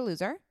very sore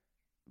loser.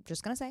 I'm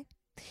just going to say.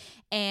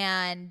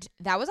 And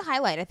that was a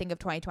highlight, I think, of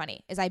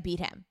 2020, is I beat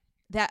him.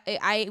 That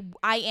I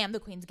am the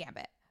Queen's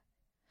Gambit.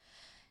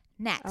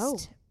 Next. Oh.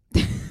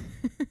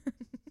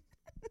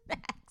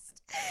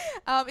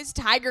 It's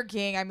Tiger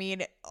King. I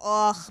mean,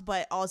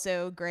 but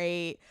also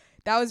great.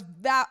 The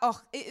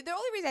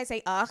only reason I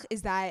say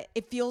is that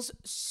it feels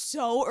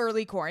so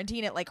early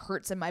quarantine. It like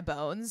hurts in my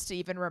bones to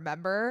even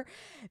remember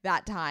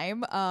that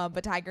time.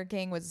 But Tiger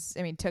King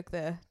took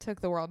the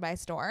world by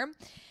storm.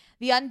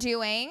 The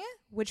Undoing,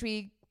 which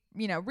we,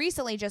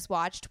 recently just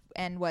watched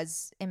and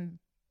was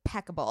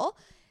impeccable.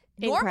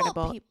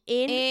 Incredible.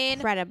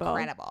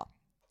 Incredible.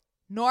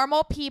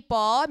 Normal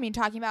People.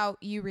 Talking about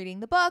you reading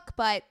the book,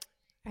 but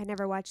I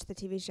never watched the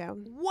TV show.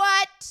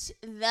 What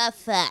the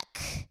fuck?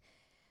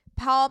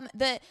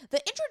 The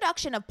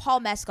introduction of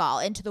Paul Mescal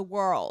into the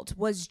world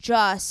was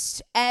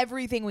just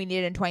everything we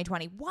needed in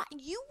 2020. What,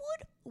 you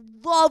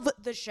would love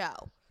the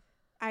show.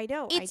 I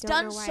know. It's I don't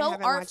done know why so I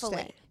haven't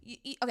artfully.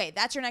 Okay,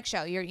 that's your next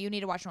show. You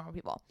need to watch Normal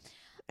People.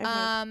 Okay.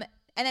 And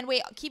then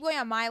keep going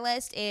on my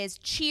list is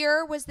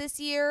Cheer was this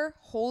year.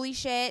 Holy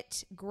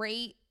shit,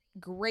 great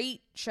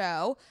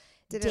show.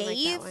 Didn't like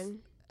that one.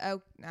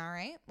 Oh, all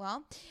right.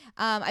 Well,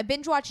 I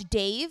binge watched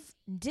Dave.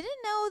 Didn't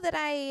know that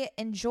I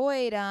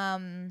enjoyed.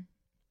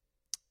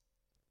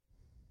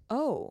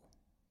 Oh,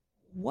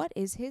 what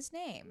is his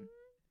name?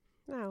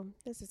 Oh,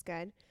 this is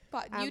good.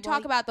 But you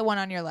talk about the one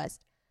on your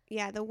list.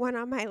 Yeah, the one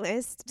on my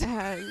list.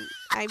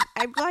 I've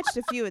watched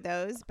a few of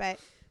those, but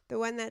the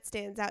one that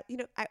stands out,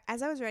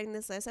 as I was writing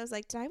this list, I was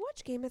like, did I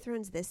watch Game of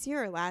Thrones this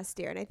year or last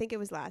year? And I think it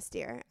was last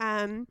year.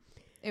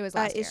 It was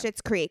last year. It's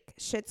Schitt's Creek.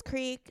 Schitt's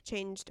Creek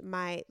changed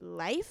my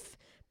life.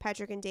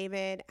 Patrick and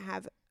David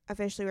have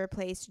officially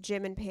replaced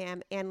Jim and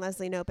Pam and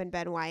Leslie Knope and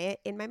Ben Wyatt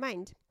in my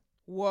mind.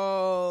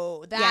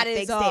 Whoa, that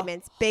is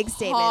big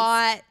statements.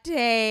 Hot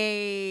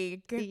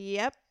take.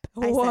 Yep.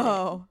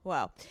 Whoa.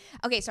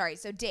 Okay, sorry.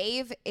 So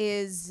Dave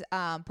is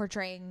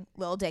portraying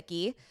Lil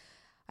Dicky.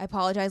 I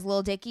apologize,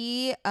 Lil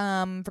Dicky.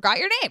 Forgot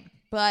your name,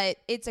 but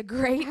it's a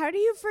great. How do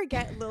you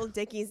forget Lil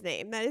Dicky's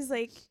name? That is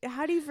like,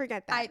 how do you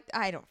forget that?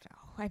 I don't know.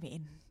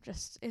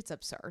 It's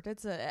absurd.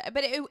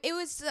 But it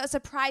was a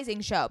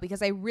surprising show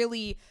because I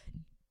really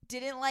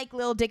didn't like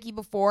Lil Dicky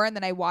before, and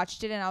then I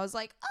watched it and I was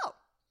like, oh,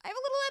 I have a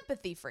little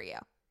empathy for you.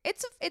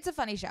 It's a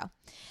funny show.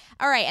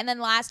 All right, and then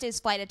last is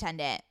Flight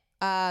Attendant.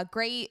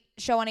 Great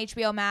show on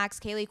HBO Max.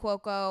 Kaley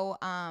Cuoco.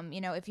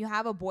 If you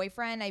have a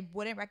boyfriend, I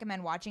wouldn't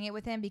recommend watching it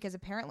with him because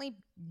apparently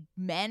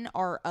men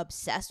are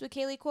obsessed with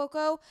Kaley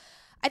Cuoco.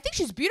 I think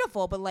she's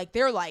beautiful, but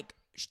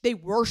they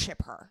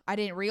worship her. I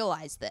didn't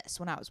realize this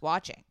when I was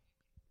watching.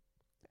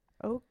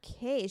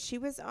 Okay, she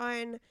was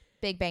on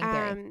Big Bang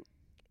Theory.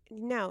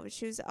 No,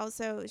 she was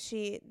also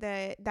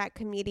that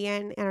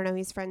comedian. I don't know.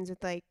 He's friends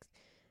with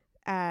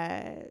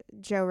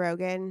Joe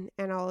Rogan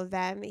and all of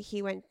them.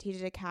 He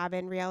did a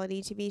Cabin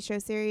reality TV show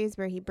series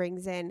where he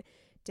brings in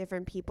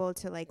different people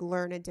to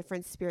learn a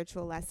different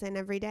spiritual lesson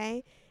every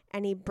day.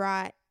 And he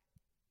brought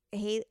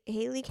Kaley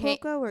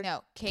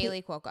Cuoco.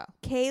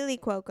 Kaley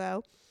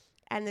Cuoco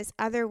and this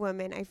other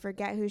woman. I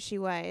forget who she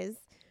was,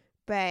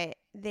 but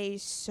they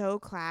so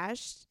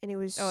clashed and it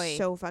was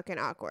so fucking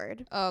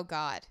awkward. Oh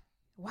God.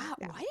 Wow.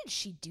 Yeah. Why did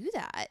she do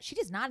that? She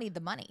does not need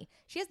the money.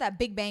 She has that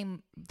Big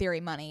Bang Theory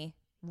money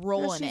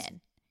rolling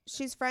in.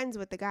 She's friends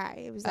with the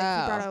guy. It was like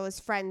he brought all his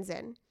friends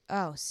in.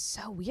 Oh,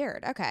 so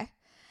weird. Okay.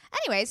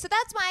 Anyway, so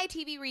that's my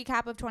TV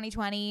recap of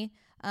 2020.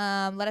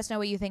 Let us know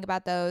what you think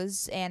about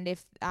those. And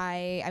if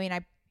I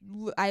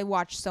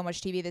watched so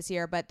much TV this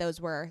year, but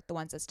those were the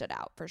ones that stood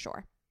out for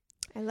sure.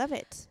 I love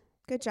it.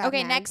 Good job.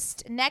 Okay,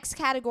 Mags. next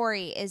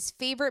category is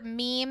favorite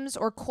memes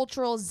or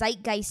cultural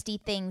zeitgeisty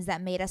things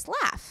that made us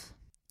laugh.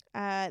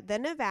 The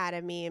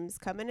Nevada memes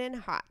coming in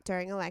hot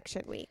during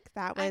election week.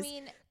 That was,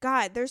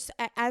 God,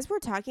 as we're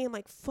talking, I'm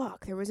like,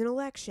 fuck, there was an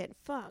election.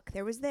 Fuck,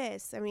 there was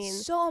this.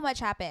 So much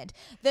happened.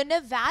 The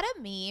Nevada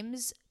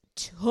memes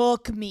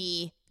took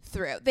me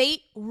through.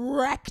 They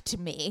wrecked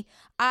me.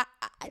 I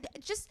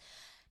just,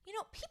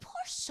 people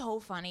are so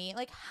funny.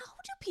 How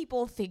do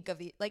people think of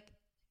these?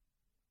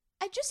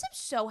 I just am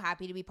so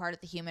happy to be part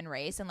of the human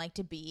race and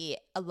to be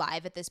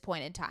alive at this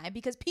point in time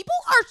because people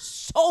are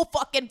so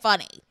fucking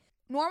funny.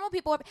 Normal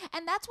people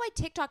and that's why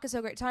TikTok is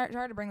so great. Sorry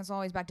to bring this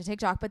always back to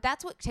TikTok, but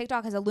that's what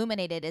TikTok has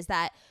illuminated is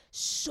that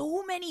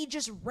so many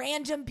just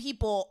random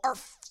people are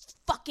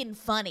fucking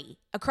funny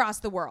across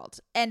the world.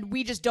 And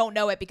we just don't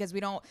know it because we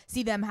don't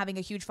see them having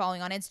a huge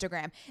following on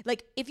Instagram.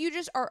 If you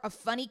just are a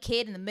funny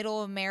kid in the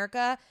middle of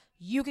America,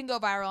 you can go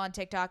viral on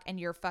TikTok and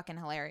you're fucking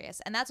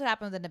hilarious. And that's what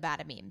happened with the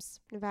Nevada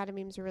memes. Nevada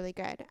memes are really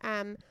good.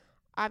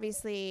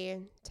 Obviously,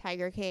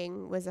 Tiger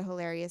King was a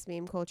hilarious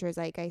meme culture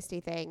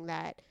zeitgeisty thing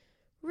that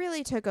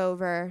really took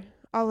over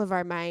all of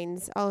our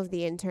minds, all of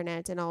the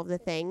internet, and all of the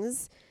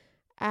things.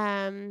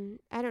 I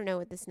don't know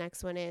what this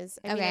next one is.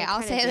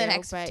 I'll say the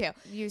next one too.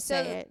 You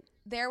say it.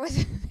 There was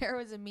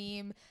a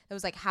meme that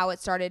was how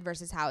it started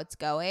versus how it's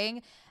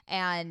going,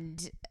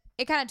 and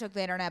it kind of took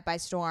the internet by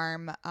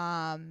storm.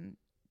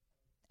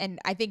 And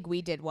I think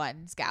we did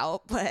one,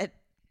 Scout, but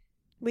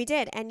we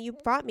did, and you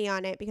brought me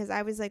on it because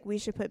I was like, we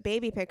should put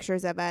baby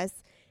pictures of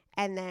us,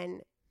 and then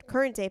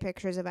current day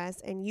pictures of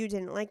us, and you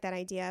didn't like that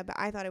idea, but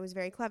I thought it was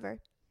very clever.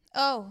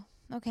 Oh,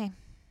 okay.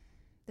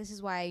 This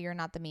is why you're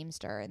not the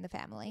memester in the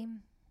family.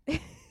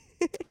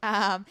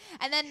 And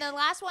then the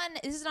last one,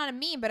 this is not a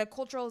meme, but a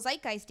cultural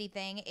zeitgeisty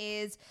thing,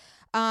 is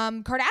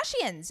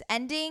Kardashians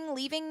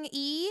leaving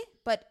E,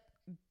 but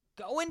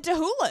going to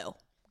Hulu,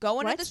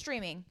 going to the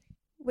streaming.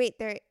 Wait,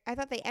 I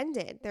thought they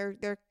ended.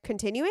 They're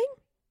continuing?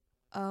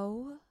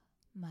 Oh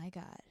my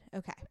God.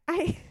 Okay.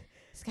 I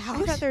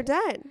thought they're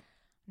done.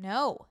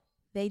 No,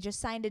 they just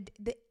signed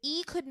the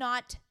E could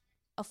not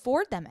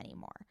afford them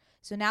anymore.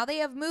 So now they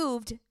have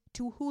moved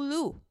to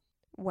Hulu.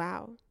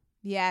 Wow.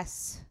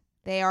 Yes.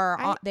 They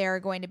are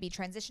going to be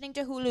transitioning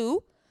to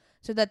Hulu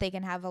so that they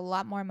can have a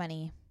lot more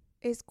money.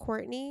 Is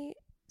Courtney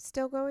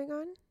still going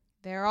on?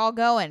 They're all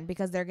going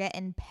because they're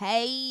getting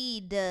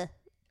paid.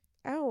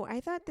 Oh, I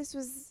thought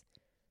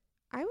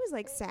I was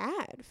like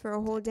sad for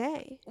a whole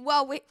day.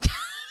 Well,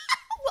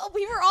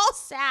 we were all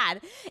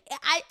sad.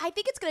 I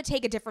think it's going to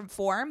take a different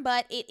form,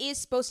 but it is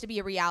supposed to be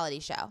a reality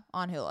show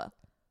on Hulu.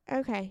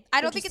 Okay.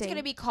 I don't think it's going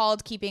to be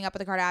called Keeping Up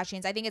with the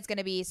Kardashians. I think it's going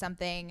to be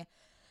something,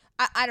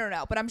 I don't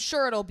know, but I'm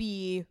sure it'll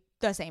be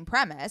the same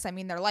premise. I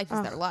mean, their life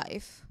is their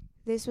life.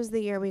 This was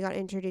the year we got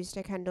introduced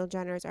to Kendall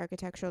Jenner's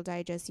Architectural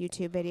Digest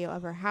YouTube video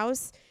of her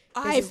house.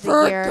 I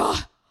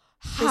forgot.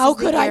 How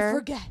could I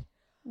forget?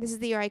 This is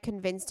the year I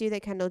convinced you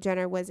that Kendall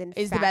Jenner was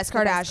the best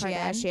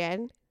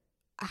Kardashian.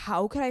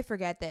 How could I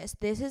forget this?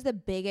 This is the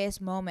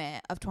biggest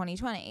moment of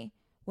 2020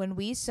 when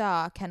we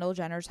saw Kendall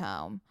Jenner's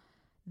home.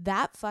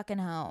 That fucking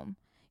home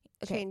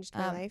changed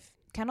my life.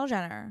 Kendall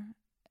Jenner,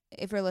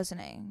 if you're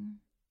listening,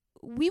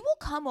 we will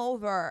come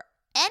over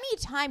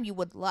anytime you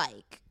would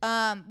like.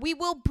 We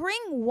will bring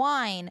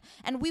wine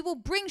and we will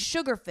bring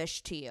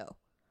sugarfish to you.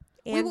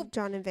 And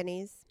John and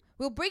Vinny's.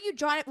 We'll bring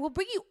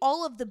you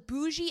all of the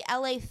bougie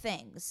LA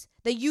things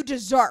that you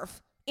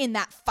deserve in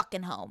that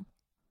fucking home.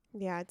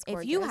 Yeah, it's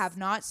gorgeous. If you have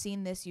not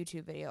seen this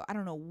YouTube video, I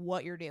don't know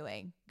what you're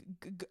doing.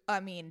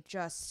 I mean,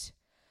 just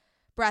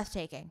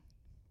breathtaking.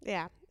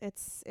 Yeah,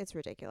 it's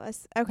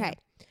ridiculous. Okay.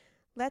 Yeah.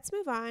 Let's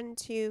move on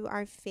to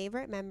our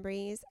favorite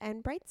memories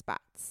and bright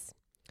spots.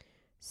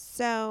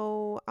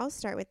 So I'll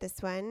start with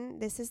this one.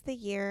 This is the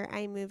year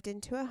I moved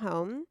into a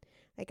home,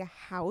 like a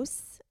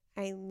house.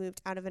 I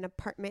moved out of an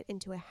apartment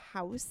into a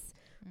house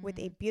with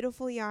a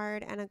beautiful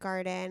yard and a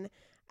garden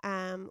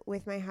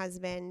with my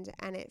husband,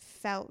 and it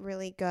felt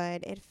really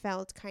good. It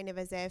felt kind of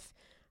as if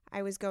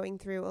I was going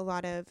through a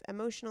lot of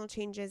emotional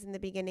changes in the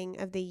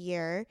beginning of the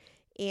year.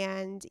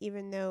 And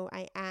even though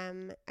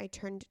I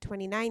turned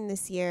 29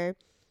 this year,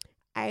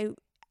 I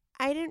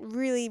didn't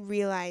really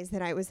realize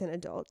that I was an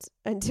adult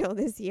until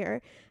this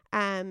year.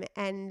 And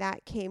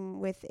that came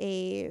with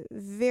a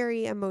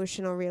very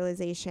emotional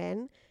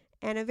realization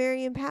and a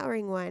very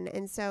empowering one.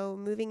 And so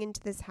moving into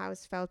this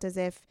house felt as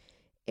if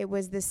it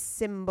was the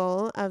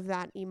symbol of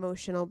that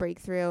emotional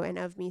breakthrough and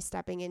of me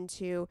stepping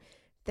into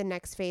the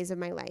next phase of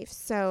my life.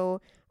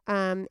 So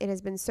it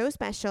has been so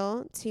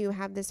special to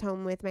have this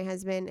home with my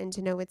husband and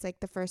to know it's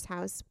like the first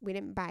house. We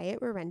didn't buy it,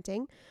 we're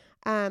renting.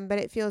 But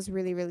it feels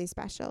really, really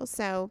special.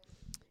 So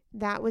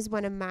that was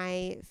one of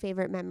my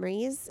favorite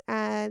memories.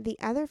 The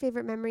other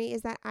favorite memory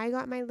is that I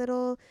got my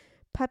little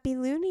puppy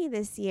Looney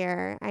this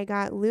year. I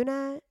got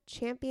Luna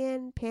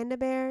Champion Panda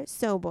Bear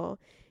Sobel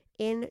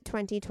in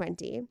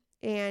 2020.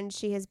 And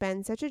she has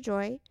been such a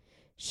joy.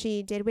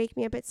 She did wake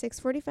me up at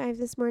 6:45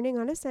 this morning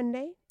on a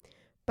Sunday,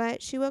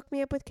 but she woke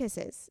me up with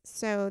kisses.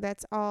 So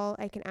that's all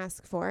I can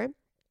ask for.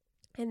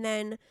 And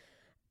then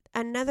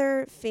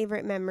another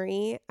favorite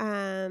memory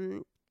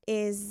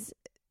is,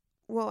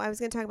 well, I was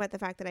going to talk about the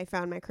fact that I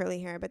found my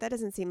curly hair, but that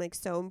doesn't seem like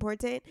so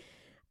important.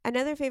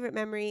 Another favorite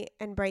memory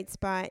and bright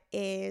spot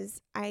is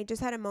I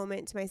just had a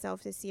moment to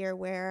myself this year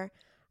where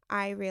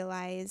I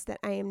realized that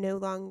I am no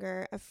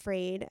longer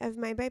afraid of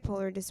my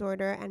bipolar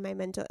disorder and my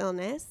mental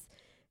illness,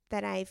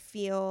 that I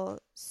feel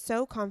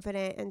so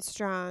confident and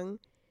strong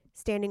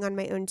standing on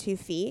my own 2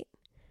 feet,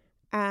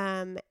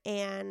 and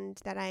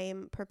that I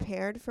am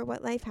prepared for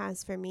what life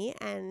has for me.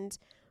 And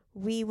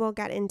we will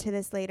get into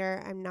this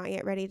later. I'm not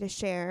yet ready to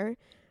share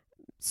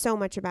so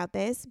much about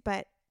this,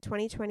 but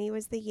 2020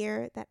 was the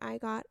year that I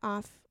got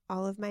off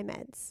all of my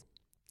meds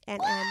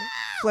and am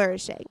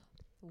flourishing.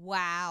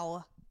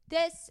 Wow.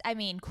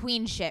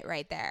 Queen shit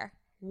right there.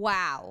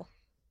 Wow.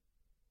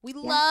 We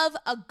love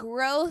a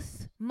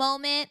growth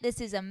moment. This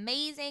is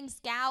amazing,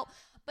 Scout.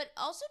 But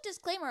also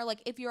disclaimer,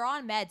 like, if you're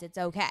on meds, it's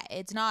okay.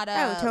 It's not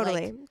a... Oh,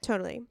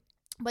 totally.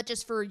 But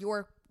just for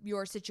your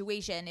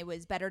situation, it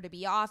was better to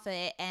be off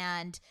it,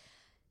 and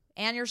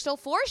you're still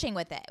flourishing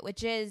with it,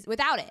 which is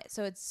without it.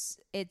 So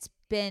it's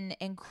been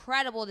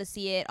incredible to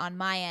see it on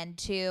my end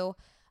too.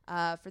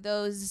 For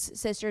those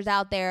sisters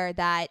out there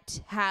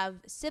that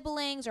have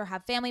siblings or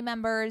have family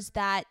members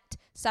that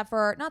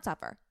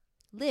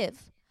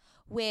live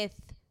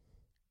with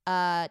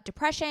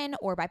depression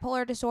or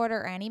bipolar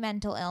disorder or any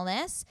mental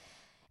illness,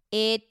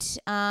 it's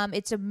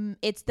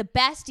the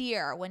best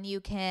year when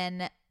you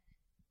can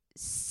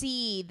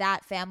see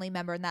that family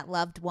member and that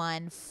loved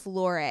one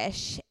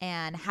flourish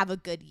and have a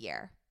good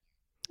year.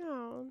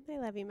 Oh, I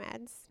love you,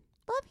 Mads.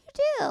 Love you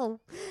too.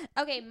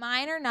 Okay,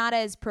 mine are not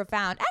as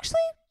profound.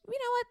 Actually, you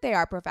know what? They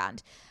are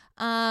profound.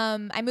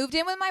 I moved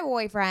in with my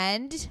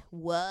boyfriend.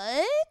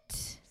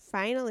 What?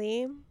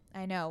 Finally.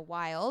 I know,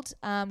 wild.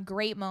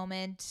 Great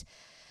moment.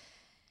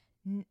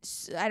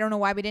 I don't know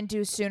why we didn't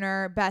do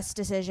sooner. Best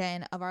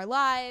decision of our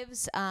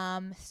lives.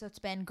 So it's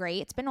been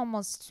great. It's been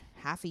almost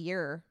half a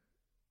year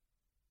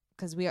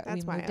because we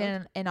moved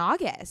in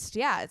August.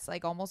 Yeah, it's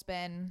like almost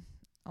been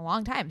a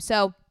long time.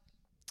 So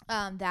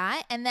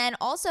that, and then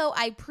also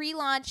I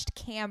pre-launched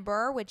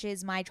Camber, which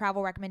is my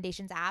travel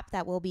recommendations app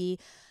that will be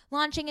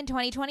launching in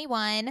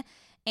 2021.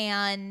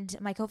 And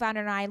my co-founder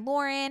and I,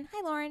 Lauren,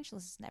 hi Lauren, she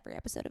listens to every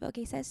episode of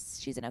OK Sis.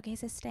 She's an OK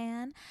Sis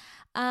stan.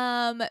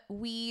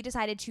 We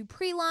decided to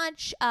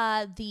pre-launch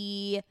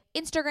the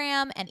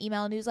Instagram and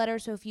email newsletter.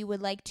 So if you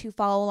would like to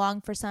follow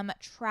along for some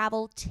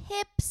travel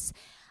tips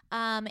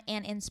and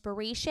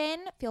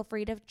inspiration, feel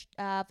free to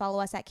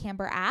follow us at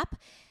Camber app.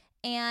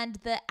 And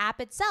the app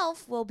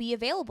itself will be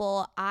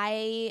available.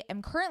 I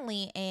am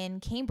currently in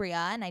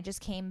Cambria, and I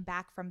just came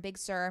back from Big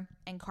Sur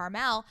and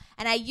Carmel,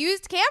 and I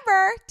used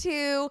Camber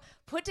to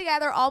put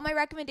together all my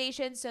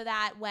recommendations so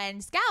that when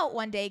Scout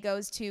one day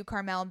goes to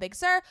Carmel and Big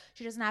Sur,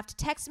 she doesn't have to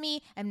text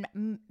me and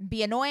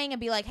be annoying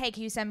and be like, hey,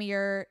 can you send me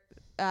your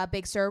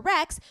Big Sur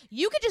Rex?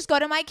 You could just go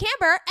to my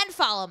Camber and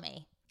follow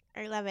me.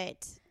 I love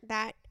it.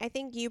 I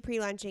think you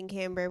pre-launching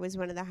Camber was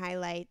one of the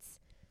highlights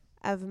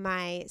of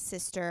my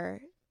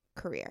sister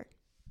career.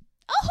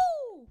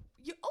 Oh,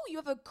 you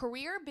have a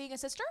career being a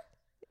sister?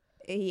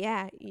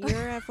 Yeah,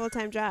 you're a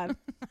full-time job.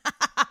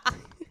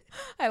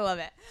 I love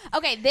it.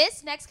 Okay,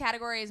 this next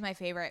category is my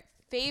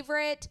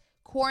favorite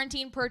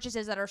quarantine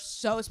purchases that are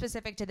so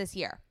specific to this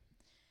year.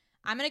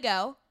 I'm going to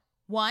go.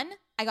 1,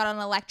 I got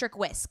an electric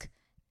whisk.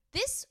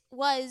 This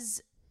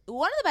was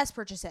one of the best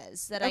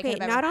purchases that I could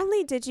have ever not had.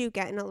 only did you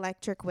get an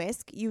electric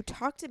whisk, you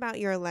talked about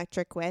your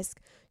electric whisk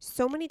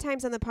so many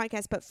times on the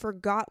podcast, but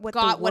forgot what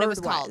it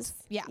was called.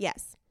 Yeah.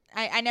 Yes.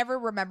 I never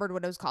remembered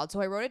what it was called,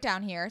 so I wrote it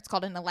down here. It's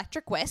called an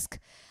electric whisk.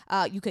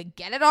 You could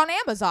get it on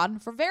Amazon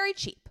for very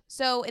cheap.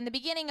 So in the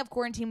beginning of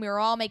quarantine, we were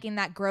all making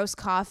that gross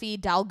coffee,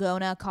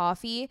 Dalgona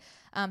coffee.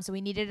 So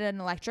we needed an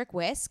electric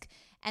whisk.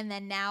 And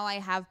then now I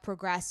have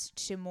progressed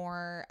to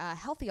more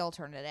healthy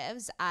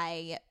alternatives.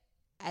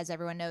 As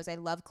everyone knows, I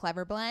love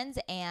Clever Blends,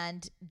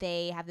 and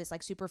they have this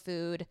like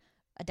superfood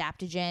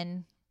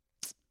adaptogen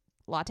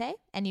latte,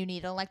 and you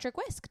need an electric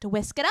whisk to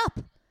whisk it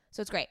up.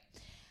 So it's great.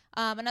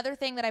 Another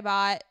thing that I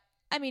bought,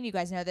 I mean, you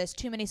guys know this,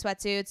 too many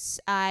sweatsuits.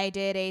 I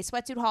did a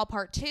sweatsuit haul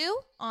part 2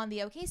 on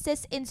the OK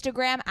Sis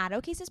Instagram at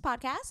OK Sis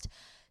Podcast.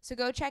 So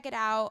go check it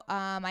out.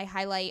 I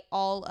highlight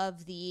all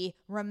of the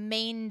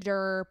remaining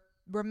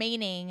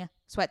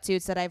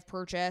sweatsuits that I've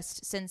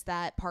purchased since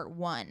that part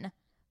 1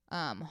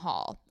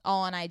 haul,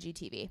 all on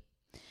IGTV.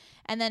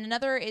 And then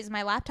another is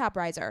my laptop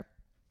riser.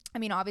 I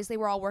mean, obviously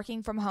we're all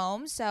working from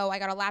home, so I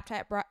got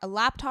a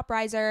laptop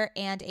riser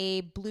and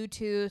a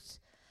Bluetooth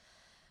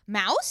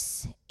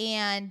mouse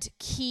and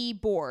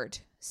keyboard.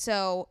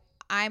 So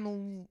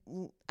I'm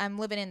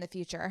living in the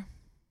future.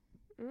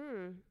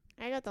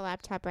 I got the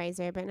laptop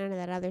riser, but none of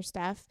that other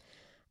stuff.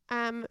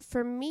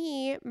 For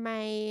me,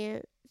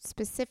 my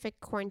specific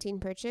quarantine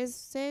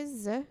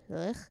purchases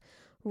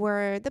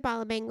were the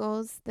bala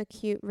bangles, the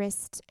cute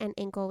wrist and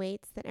ankle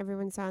weights that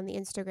everyone saw on the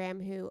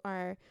Instagram, who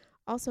are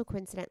also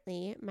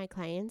coincidentally my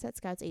clients at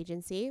Scouts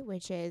Agency,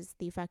 which is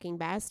the fucking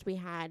best. We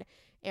had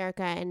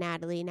Erica and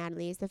Natalie.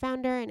 Natalie is the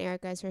founder, and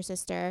Erica is her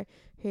sister,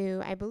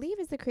 who I believe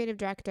is the creative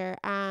director,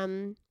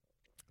 on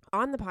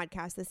the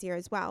podcast this year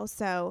as well.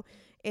 So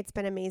it's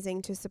been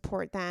amazing to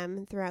support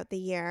them throughout the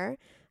year.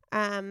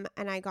 And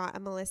I got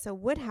a Melissa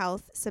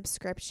Woodhealth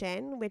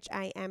subscription, which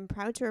I am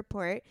proud to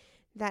report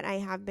that I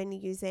have been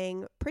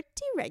using pretty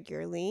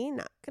regularly.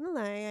 Not gonna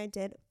lie, I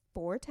did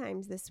 4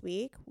 times this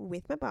week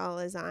with my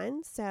balas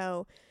on.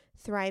 So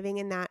thriving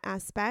in that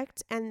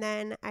aspect. And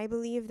then I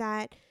believe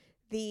that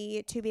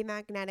the To Be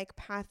Magnetic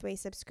Pathway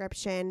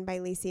subscription by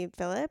Lacy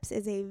Phillips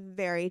is a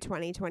very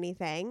 2020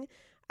 thing.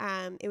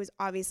 It was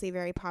obviously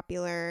very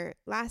popular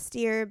last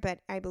year, but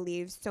I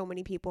believe so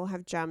many people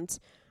have jumped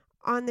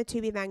on the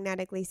To Be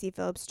Magnetic Lacy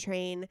Phillips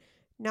train,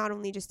 not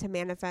only just to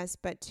manifest,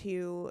 but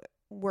to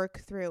work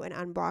through and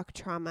unblock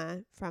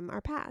trauma from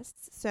our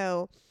pasts.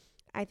 So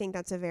I think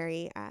that's a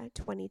very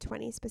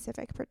 2020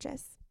 specific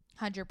purchase.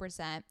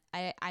 100%.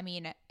 I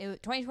mean,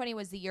 2020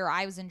 was the year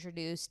I was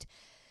introduced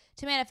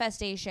to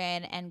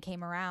manifestation and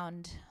came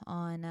around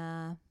on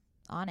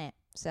it.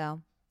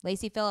 So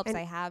Lacy Phillips, and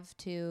I have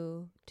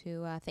to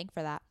thank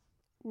for that.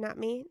 Not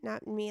me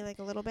like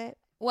a little bit.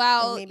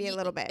 Well, or maybe a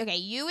little bit. Okay,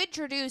 you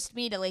introduced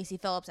me to Lacy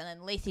Phillips, and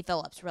then Lacy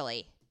Phillips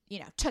really,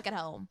 took it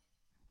home.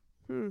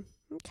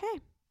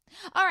 Okay.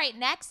 All right,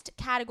 next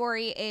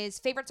category is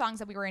favorite songs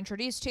that we were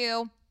introduced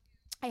to.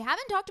 I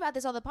haven't talked about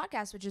this on the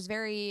podcast, which is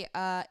very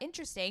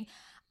interesting.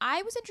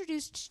 I was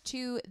introduced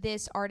to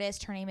this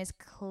artist. Her name is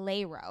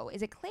Clairo.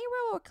 Is it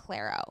Clairo or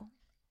Clairo?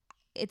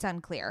 It's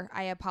unclear.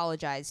 I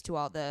apologize to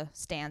all the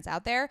stans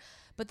out there.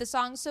 But the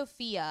song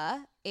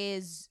Sophia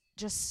is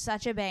just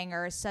such a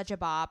banger, such a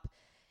bop.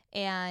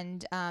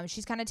 And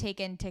she's kind of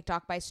taken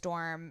TikTok by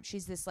storm.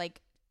 She's this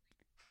like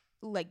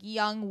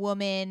young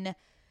woman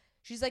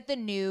She's like the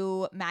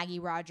new Maggie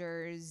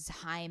Rogers,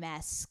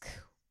 Haim-esque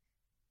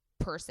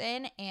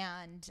person,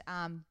 and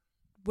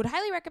would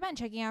highly recommend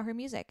checking out her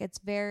music. It's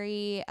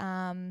very,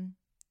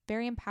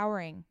 very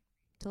empowering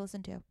to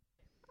listen to.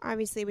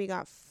 Obviously, we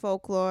got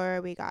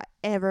Folklore, we got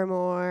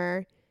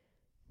Evermore,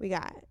 we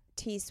got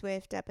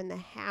T-Swift up in the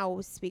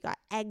house, we got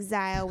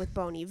Exile with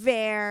Bon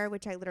Iver,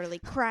 which I literally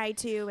cried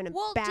to in a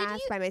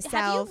bath by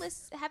myself.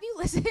 Have you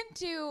listened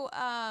to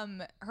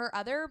her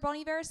other Bon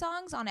Iver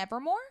songs on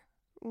Evermore?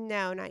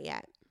 No, not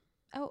yet.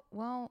 Oh,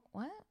 well,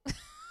 what?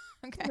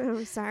 Okay.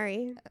 Oh,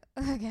 sorry.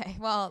 Okay.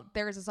 Well,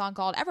 there's a song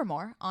called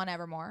Evermore on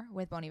Evermore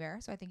with Bon Iver,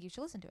 so I think you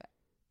should listen to it.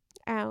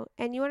 Oh,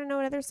 and you want to know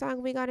what other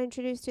song we got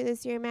introduced to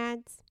this year,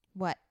 Mads?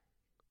 What?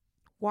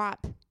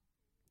 WAP.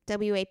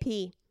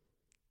 W-A-P.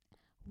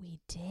 We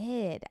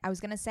did. I was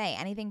going to say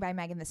anything by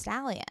Megan Thee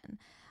Stallion.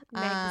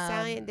 Megan Thee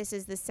Stallion. This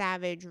is the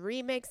Savage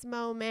remix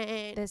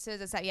moment. This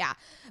is yeah.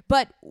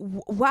 But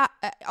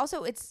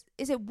also, is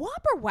it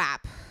WAP or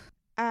WAP?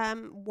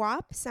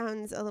 WAP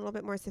sounds a little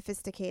bit more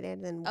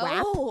sophisticated than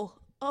WAP.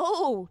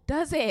 Oh,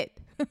 does it?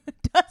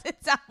 Does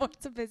it sound more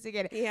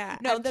sophisticated? Yeah.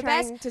 No, I'm the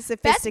trying to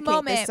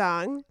sophisticate the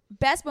song.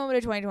 Best moment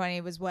of 2020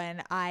 was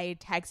when I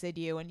texted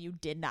you and you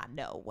did not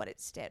know what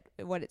it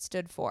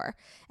stood for,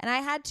 and I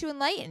had to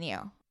enlighten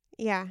you.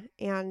 Yeah,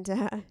 and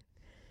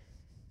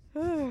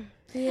and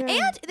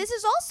this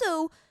is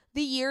also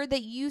the year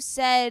that you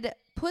said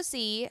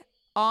 "pussy"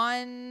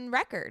 on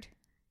record.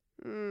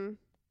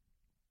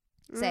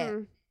 Say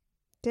it.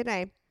 Did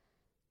I?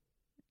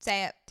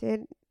 Say it.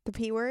 Did the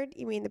P word?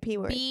 You mean the P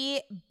word?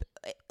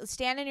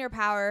 Stand in your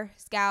power,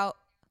 Scout.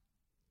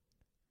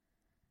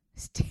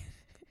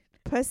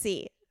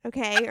 Pussy.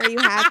 Okay, are you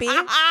happy?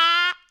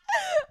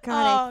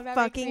 God, I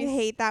fucking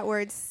hate that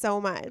word so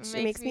much.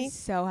 It makes me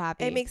so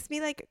happy. It makes me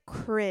like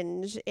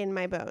cringe in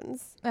my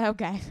bones.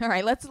 Okay. All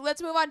right. Let's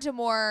move on to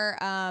more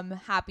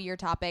happier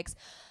topics.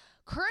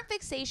 Current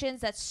fixations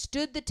that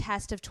stood the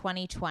test of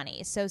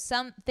 2020. So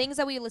some things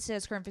that we listed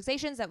as current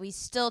fixations that we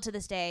still to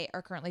this day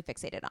are currently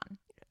fixated on.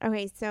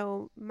 Okay,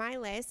 so my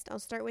list, I'll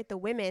start with the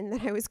women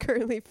that I was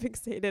currently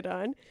fixated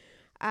on.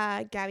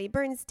 Gabby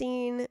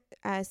Bernstein,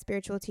 a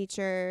spiritual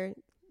teacher.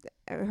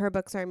 Her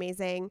books are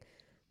amazing.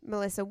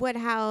 Melissa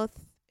Woodhouse,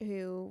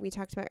 who we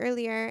talked about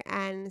earlier,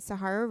 and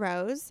Sahara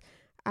Rose.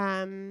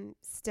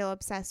 Still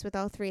obsessed with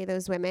all three of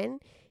those women.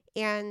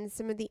 And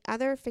some of the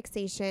other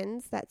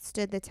fixations that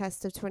stood the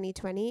test of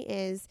 2020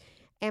 is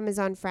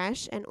Amazon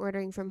Fresh and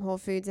ordering from Whole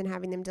Foods and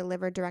having them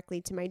delivered directly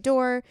to my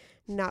door.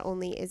 Not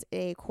only is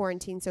a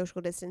quarantine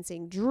social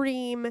distancing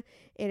dream,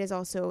 it is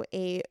also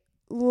a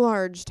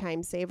large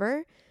time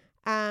saver.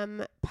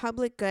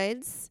 Public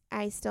Goods,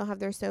 I still have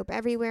their soap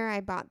everywhere.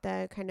 I bought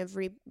the kind of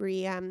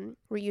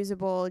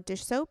reusable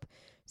dish soap,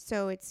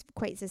 so it's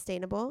quite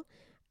sustainable.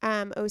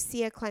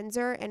 Osea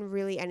cleanser, and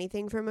really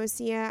anything from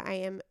Osea. I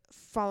am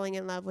falling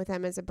in love with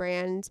them as a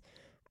brand.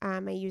 I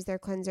use their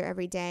cleanser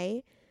every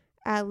day.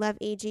 Love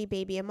AG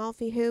Baby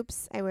Amalfi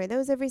hoops. I wear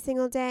those every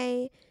single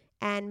day.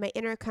 And my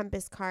Inner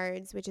Compass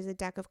cards, which is a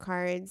deck of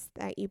cards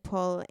that you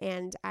pull,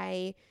 and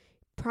I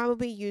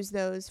probably use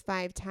those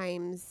 5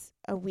 times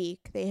a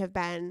week. They have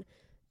been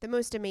the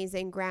most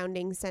amazing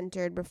grounding,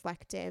 centered,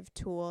 reflective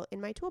tool in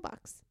my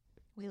toolbox.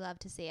 We love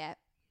to see it.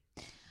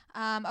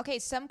 Okay,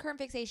 some current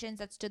fixations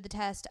that stood the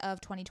test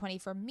of 2020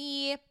 for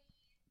me.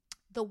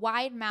 The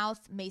wide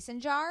mouth mason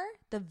jar,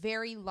 the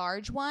very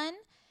large one.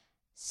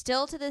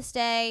 Still to this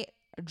day,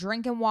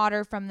 drinking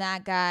water from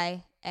that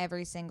guy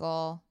every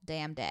single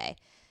damn day.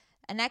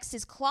 And next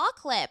is claw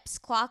clips.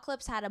 Claw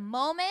clips had a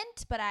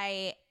moment, but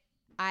I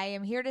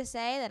am here to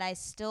say that I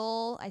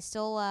still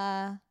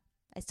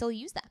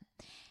use them.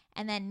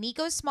 And then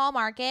Nico's Small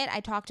Market, I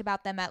talked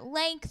about them at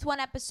length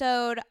one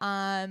episode.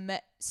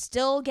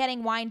 Still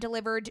getting wine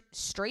delivered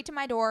straight to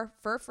my door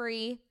for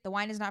free. The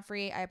wine is not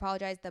free. I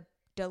apologize. The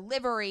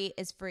delivery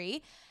is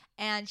free.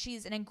 And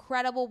she's an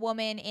incredible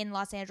woman in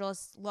Los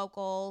Angeles,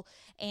 local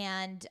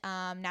and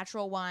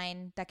natural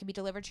wine that can be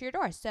delivered to your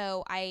door.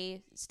 So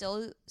I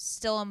still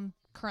am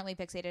currently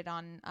fixated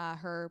on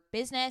her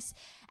business.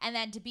 And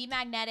then To Be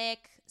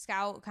Magnetic,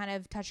 Scout kind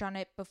of touched on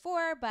it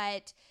before,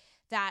 but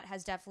that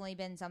has definitely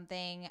been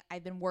something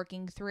I've been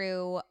working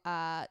through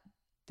the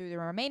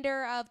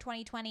remainder of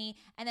 2020.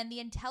 And then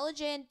the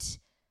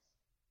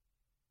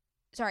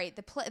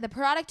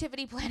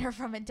productivity planner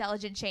from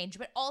Intelligent Change,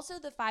 but also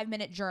the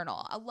 5-minute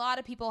journal. A lot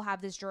of people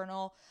have this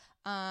journal.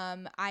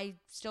 I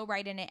still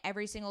write in it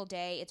every single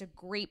day. It's a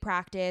great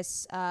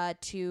practice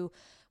to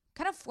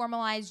kind of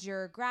formalize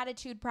your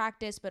gratitude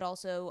practice, but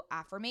also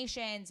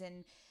affirmations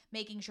and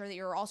making sure that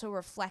you're also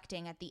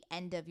reflecting at the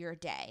end of your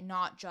day,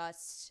 not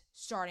just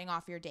starting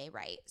off your day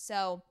right.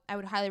 So I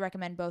would highly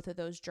recommend both of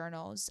those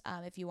journals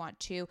if you want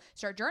to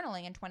start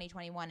journaling in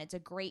 2021. It's a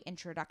great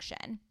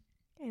introduction.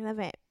 I love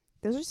it.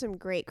 Those are some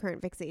great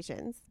current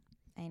fixations.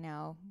 I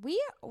know.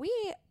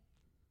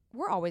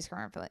 We're always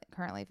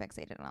currently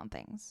fixated on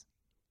things.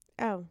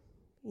 Oh,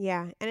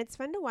 yeah. And it's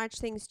fun to watch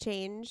things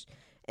change,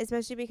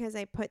 especially because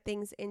I put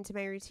things into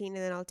my routine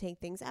and then I'll take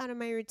things out of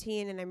my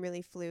routine, and I'm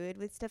really fluid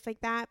with stuff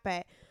like that.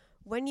 But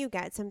when you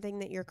get something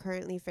that you're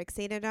currently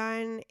fixated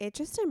on, it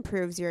just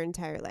improves your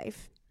entire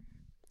life.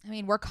 I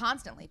mean, we're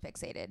constantly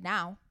fixated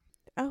now.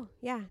 Oh,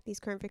 yeah. These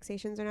current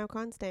fixations are now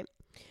constant.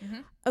 Mm-hmm.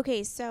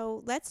 Okay,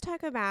 so let's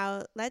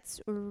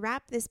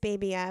wrap this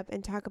baby up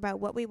and talk about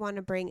what we want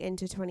to bring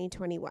into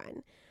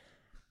 2021.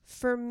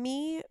 For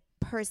me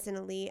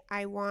personally,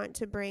 I want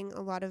to bring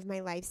a lot of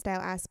my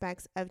lifestyle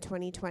aspects of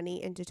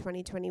 2020 into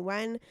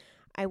 2021.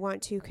 I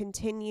want to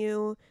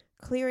continue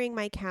clearing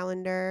my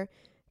calendar,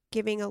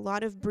 giving a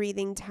lot of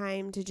breathing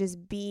time to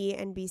just be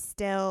and be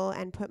still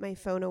and put my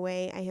phone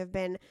away. I have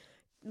been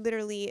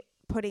literally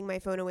putting my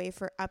phone away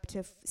for up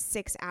to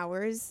 6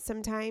 hours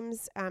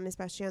sometimes,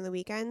 especially on the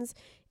weekends,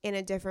 in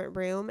a different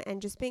room,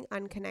 and just being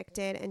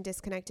unconnected and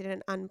disconnected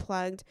and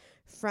unplugged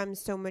from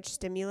so much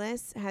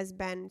stimulus has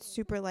been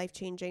super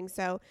life-changing.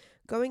 So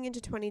going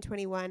into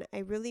 2021, I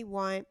really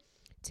want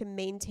to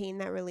maintain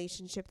that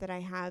relationship that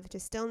I have to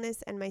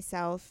stillness and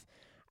myself.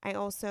 I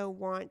also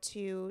want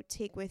to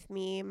take with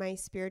me my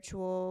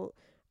spiritual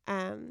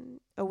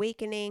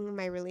awakening,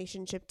 my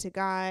relationship to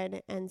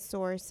God and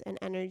source and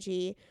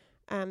energy,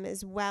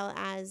 as well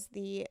as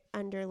the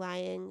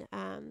underlying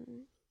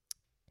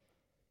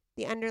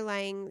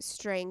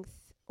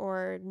strength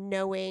or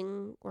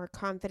knowing or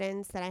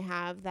confidence that I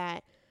have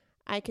that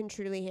I can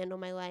truly handle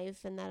my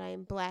life, and that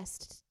I'm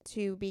blessed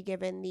to be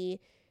given the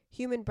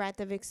human breadth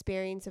of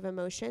experience of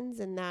emotions,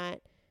 and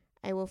that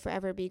I will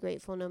forever be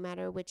grateful no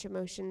matter which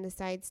emotion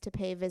decides to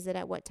pay a visit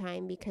at what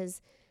time,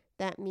 because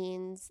that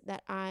means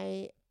that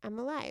I am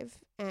alive,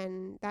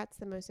 and that's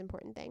the most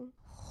important thing.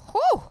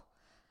 Whew!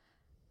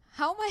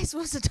 How am I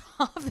supposed to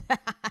top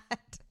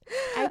that?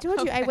 I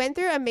told you, I went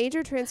through a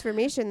major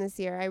transformation this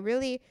year. I feel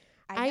like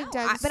I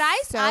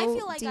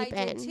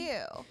did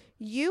too.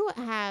 You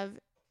have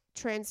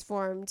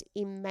transformed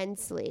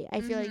immensely.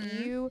 I feel like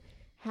you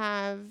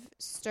have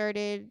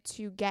started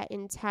to get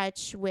in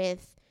touch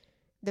with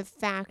the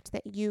fact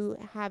that you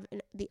have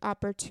the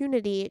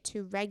opportunity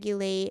to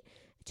regulate,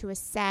 to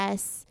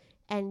assess,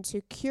 and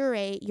to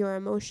curate your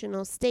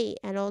emotional state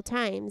at all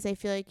times. I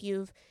feel like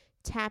you've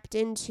tapped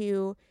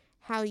into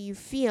how you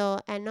feel,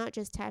 and not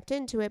just tapped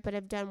into it, but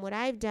have done what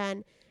I've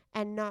done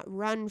and not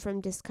run from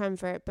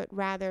discomfort, but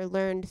rather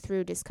learned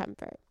through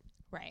discomfort.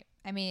 Right.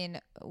 I mean,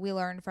 we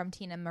learned from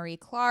Tina Marie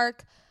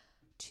Clark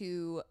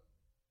to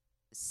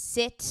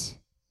sit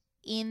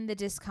in the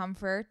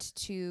discomfort,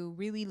 to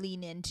really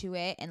lean into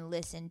it and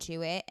listen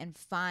to it and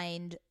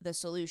find the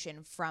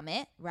solution from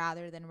it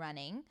rather than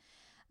running.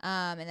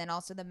 And then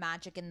also the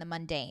magic in the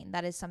mundane.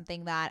 That is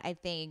something that I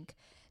think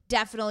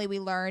definitely we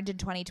learned in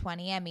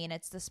 2020. I mean,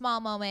 it's the small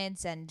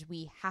moments and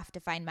we have to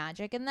find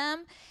magic in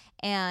them.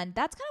 And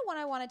that's kind of what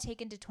I want to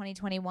take into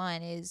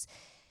 2021 is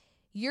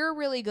you're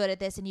really good at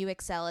this and you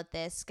excel at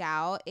this,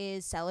 Scout,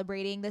 is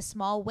celebrating the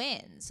small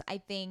wins. I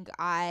think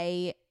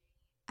I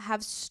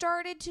have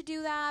started to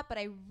do that, but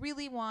I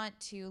really want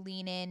to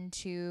lean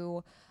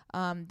into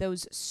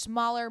those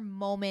smaller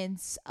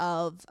moments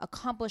of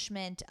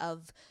accomplishment,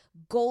 of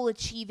goal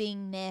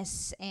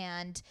achievingness.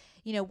 And,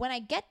 you know, when I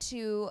get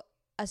to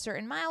a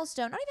certain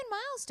milestone, not even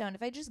milestone,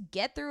 if I just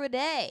get through a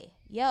day,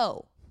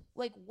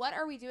 like what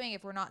are we doing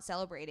if we're not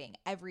celebrating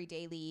every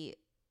daily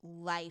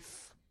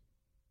life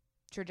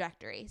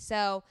trajectory?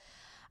 So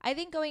I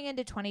think going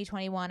into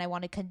 2021, I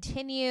want to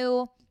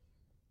continue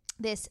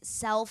this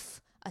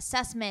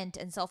self-assessment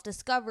and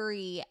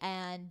self-discovery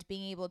and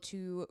being able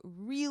to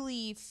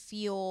really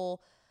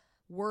feel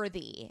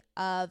worthy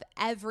of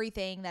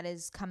everything that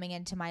is coming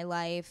into my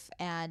life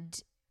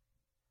and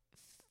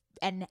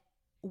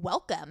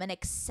welcome and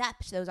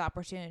accept those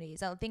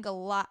opportunities. I think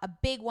a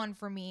big one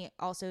for me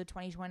also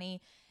 2020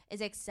 is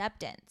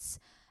acceptance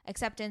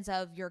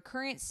of your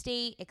current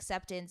state,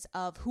 acceptance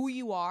of who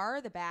you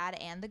are, the bad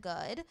and the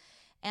good,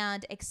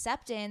 and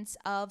acceptance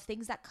of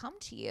things that come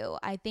to you.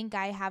 I think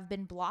I have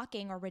been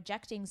blocking or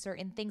rejecting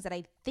certain things that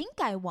I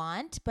think I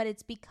want, but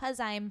it's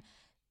because I'm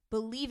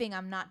believing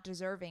I'm not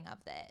deserving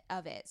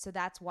of it. So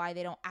that's why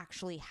they don't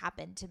actually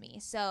happen to me.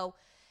 So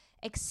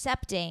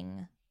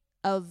accepting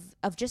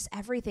of just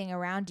everything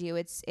around you.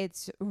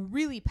 It's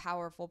really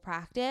powerful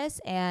practice,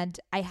 and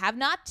I have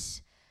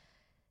not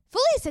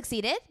fully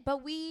succeeded,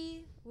 but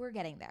we're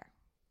getting there.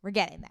 We're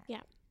getting there.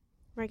 Yeah.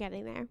 We're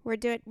getting there. We're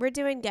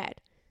doing good.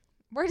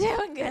 We're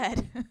doing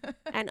good.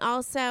 And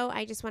also,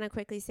 I just want to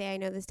quickly say, I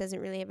know this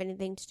doesn't really have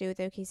anything to do with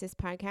OKSIS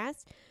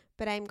podcast,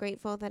 but I'm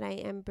grateful that I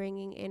am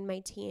bringing in my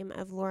team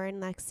of Lauren,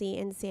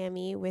 Lexi, and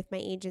Sammy with my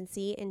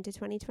agency into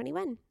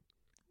 2021.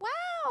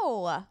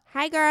 Wow.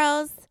 Hi,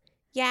 girls.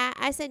 Yeah,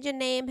 I said your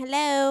name.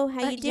 Hello.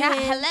 How you doing? Yeah,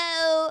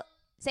 hello.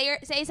 Say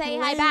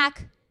hello. Hi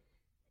back.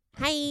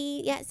 Hi.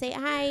 Yeah, say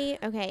hi.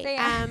 Okay.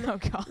 Oh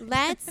God.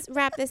 Let's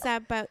wrap this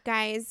up. But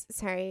guys,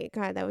 sorry.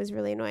 God, that was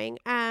really annoying.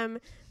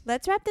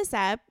 Let's wrap this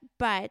up.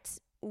 But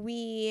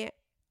we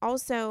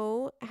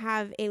also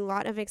have a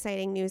lot of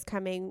exciting news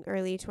coming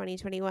early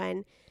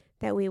 2021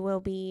 that we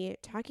will be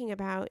talking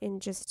about in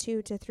just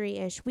 2 to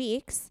 3-ish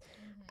weeks.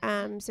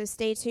 So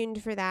stay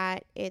tuned for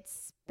that.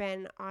 It's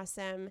been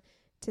awesome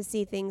to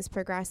see things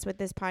progress with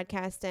this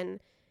podcast.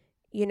 And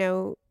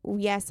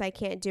yes, I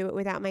can't do it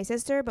without my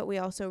sister, but we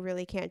also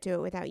really can't do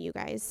it without you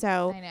guys.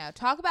 So I know.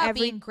 Talk about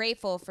being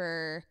grateful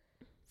for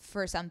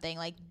something.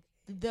 Like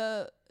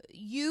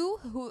you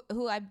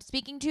who I'm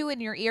speaking to in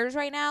your ears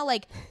right now,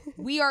 like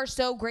we are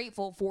so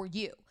grateful for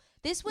you.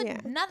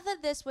 None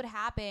of this would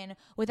happen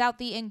without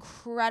the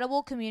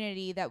incredible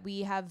community that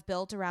we have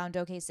built around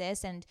OK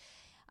Sis. And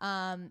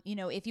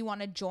if you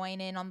want to join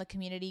in on the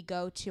community,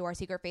 go to our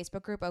secret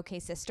Facebook group, OK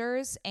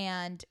Sisters,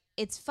 and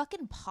it's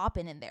fucking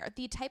popping in there.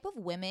 The type of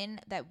women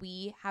that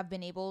we have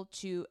been able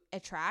to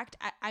attract,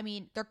 I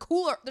mean, they're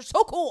cooler. They're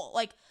so cool.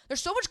 Like, they're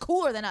so much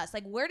cooler than us.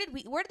 Like, where did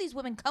these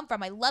women come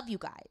from? I love you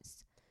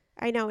guys.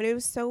 I know, and it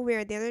was so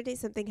weird. The other day,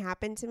 something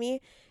happened to me,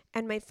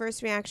 and my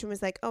first reaction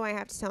was like, oh, I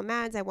have to tell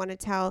Mads. I want to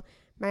tell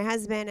my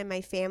husband and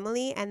my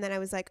family. And then I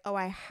was like, oh,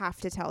 I have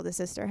to tell the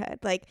sisterhood.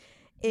 Like,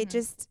 it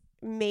just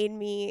made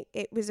me,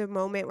 it was a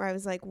moment where I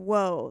was like,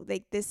 whoa,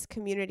 like this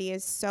community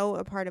is so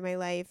a part of my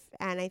life.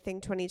 And I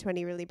think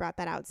 2020 really brought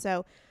that out.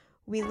 So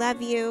we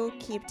love you.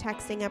 Keep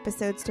texting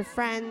episodes to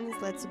friends.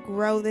 Let's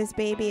grow this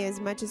baby as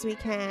much as we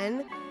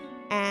can.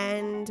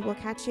 And we'll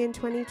catch you in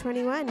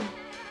 2021.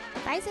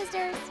 Bye,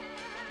 sisters.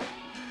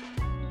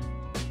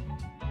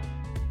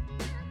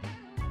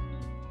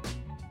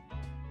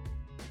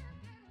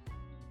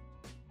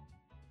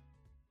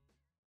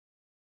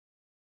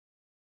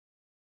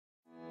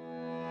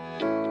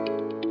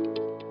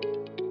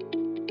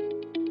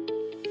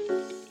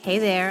 Hey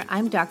there,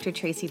 I'm Dr.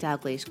 Tracy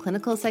Dalgleish,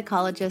 clinical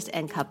psychologist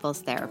and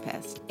couples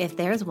therapist. If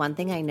there's one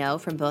thing I know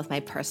from both my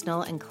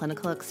personal and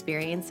clinical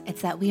experience,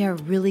 it's that we are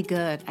really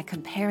good at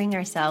comparing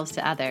ourselves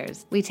to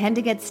others. We tend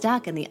to get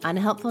stuck in the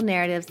unhelpful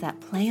narratives that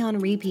play on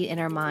repeat in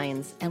our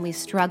minds, and we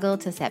struggle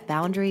to set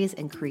boundaries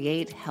and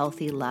create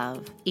healthy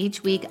love.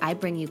 Each week, I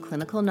bring you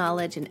clinical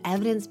knowledge and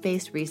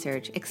evidence-based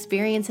research,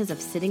 experiences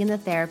of sitting in the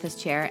therapist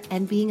chair,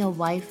 and being a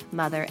wife,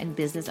 mother, and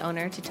business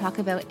owner to talk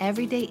about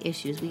everyday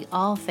issues we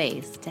all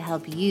face to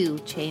help you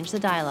change the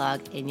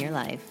dialogue in your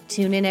life.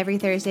 Tune in every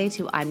Thursday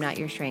to I'm Not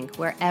Your Shrink,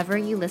 wherever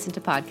you listen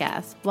to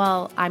podcasts.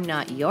 While I'm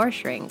not your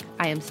shrink,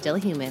 I am still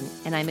human,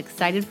 and I'm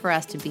excited for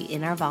us to be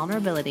in our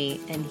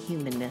vulnerability and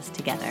humanness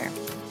together.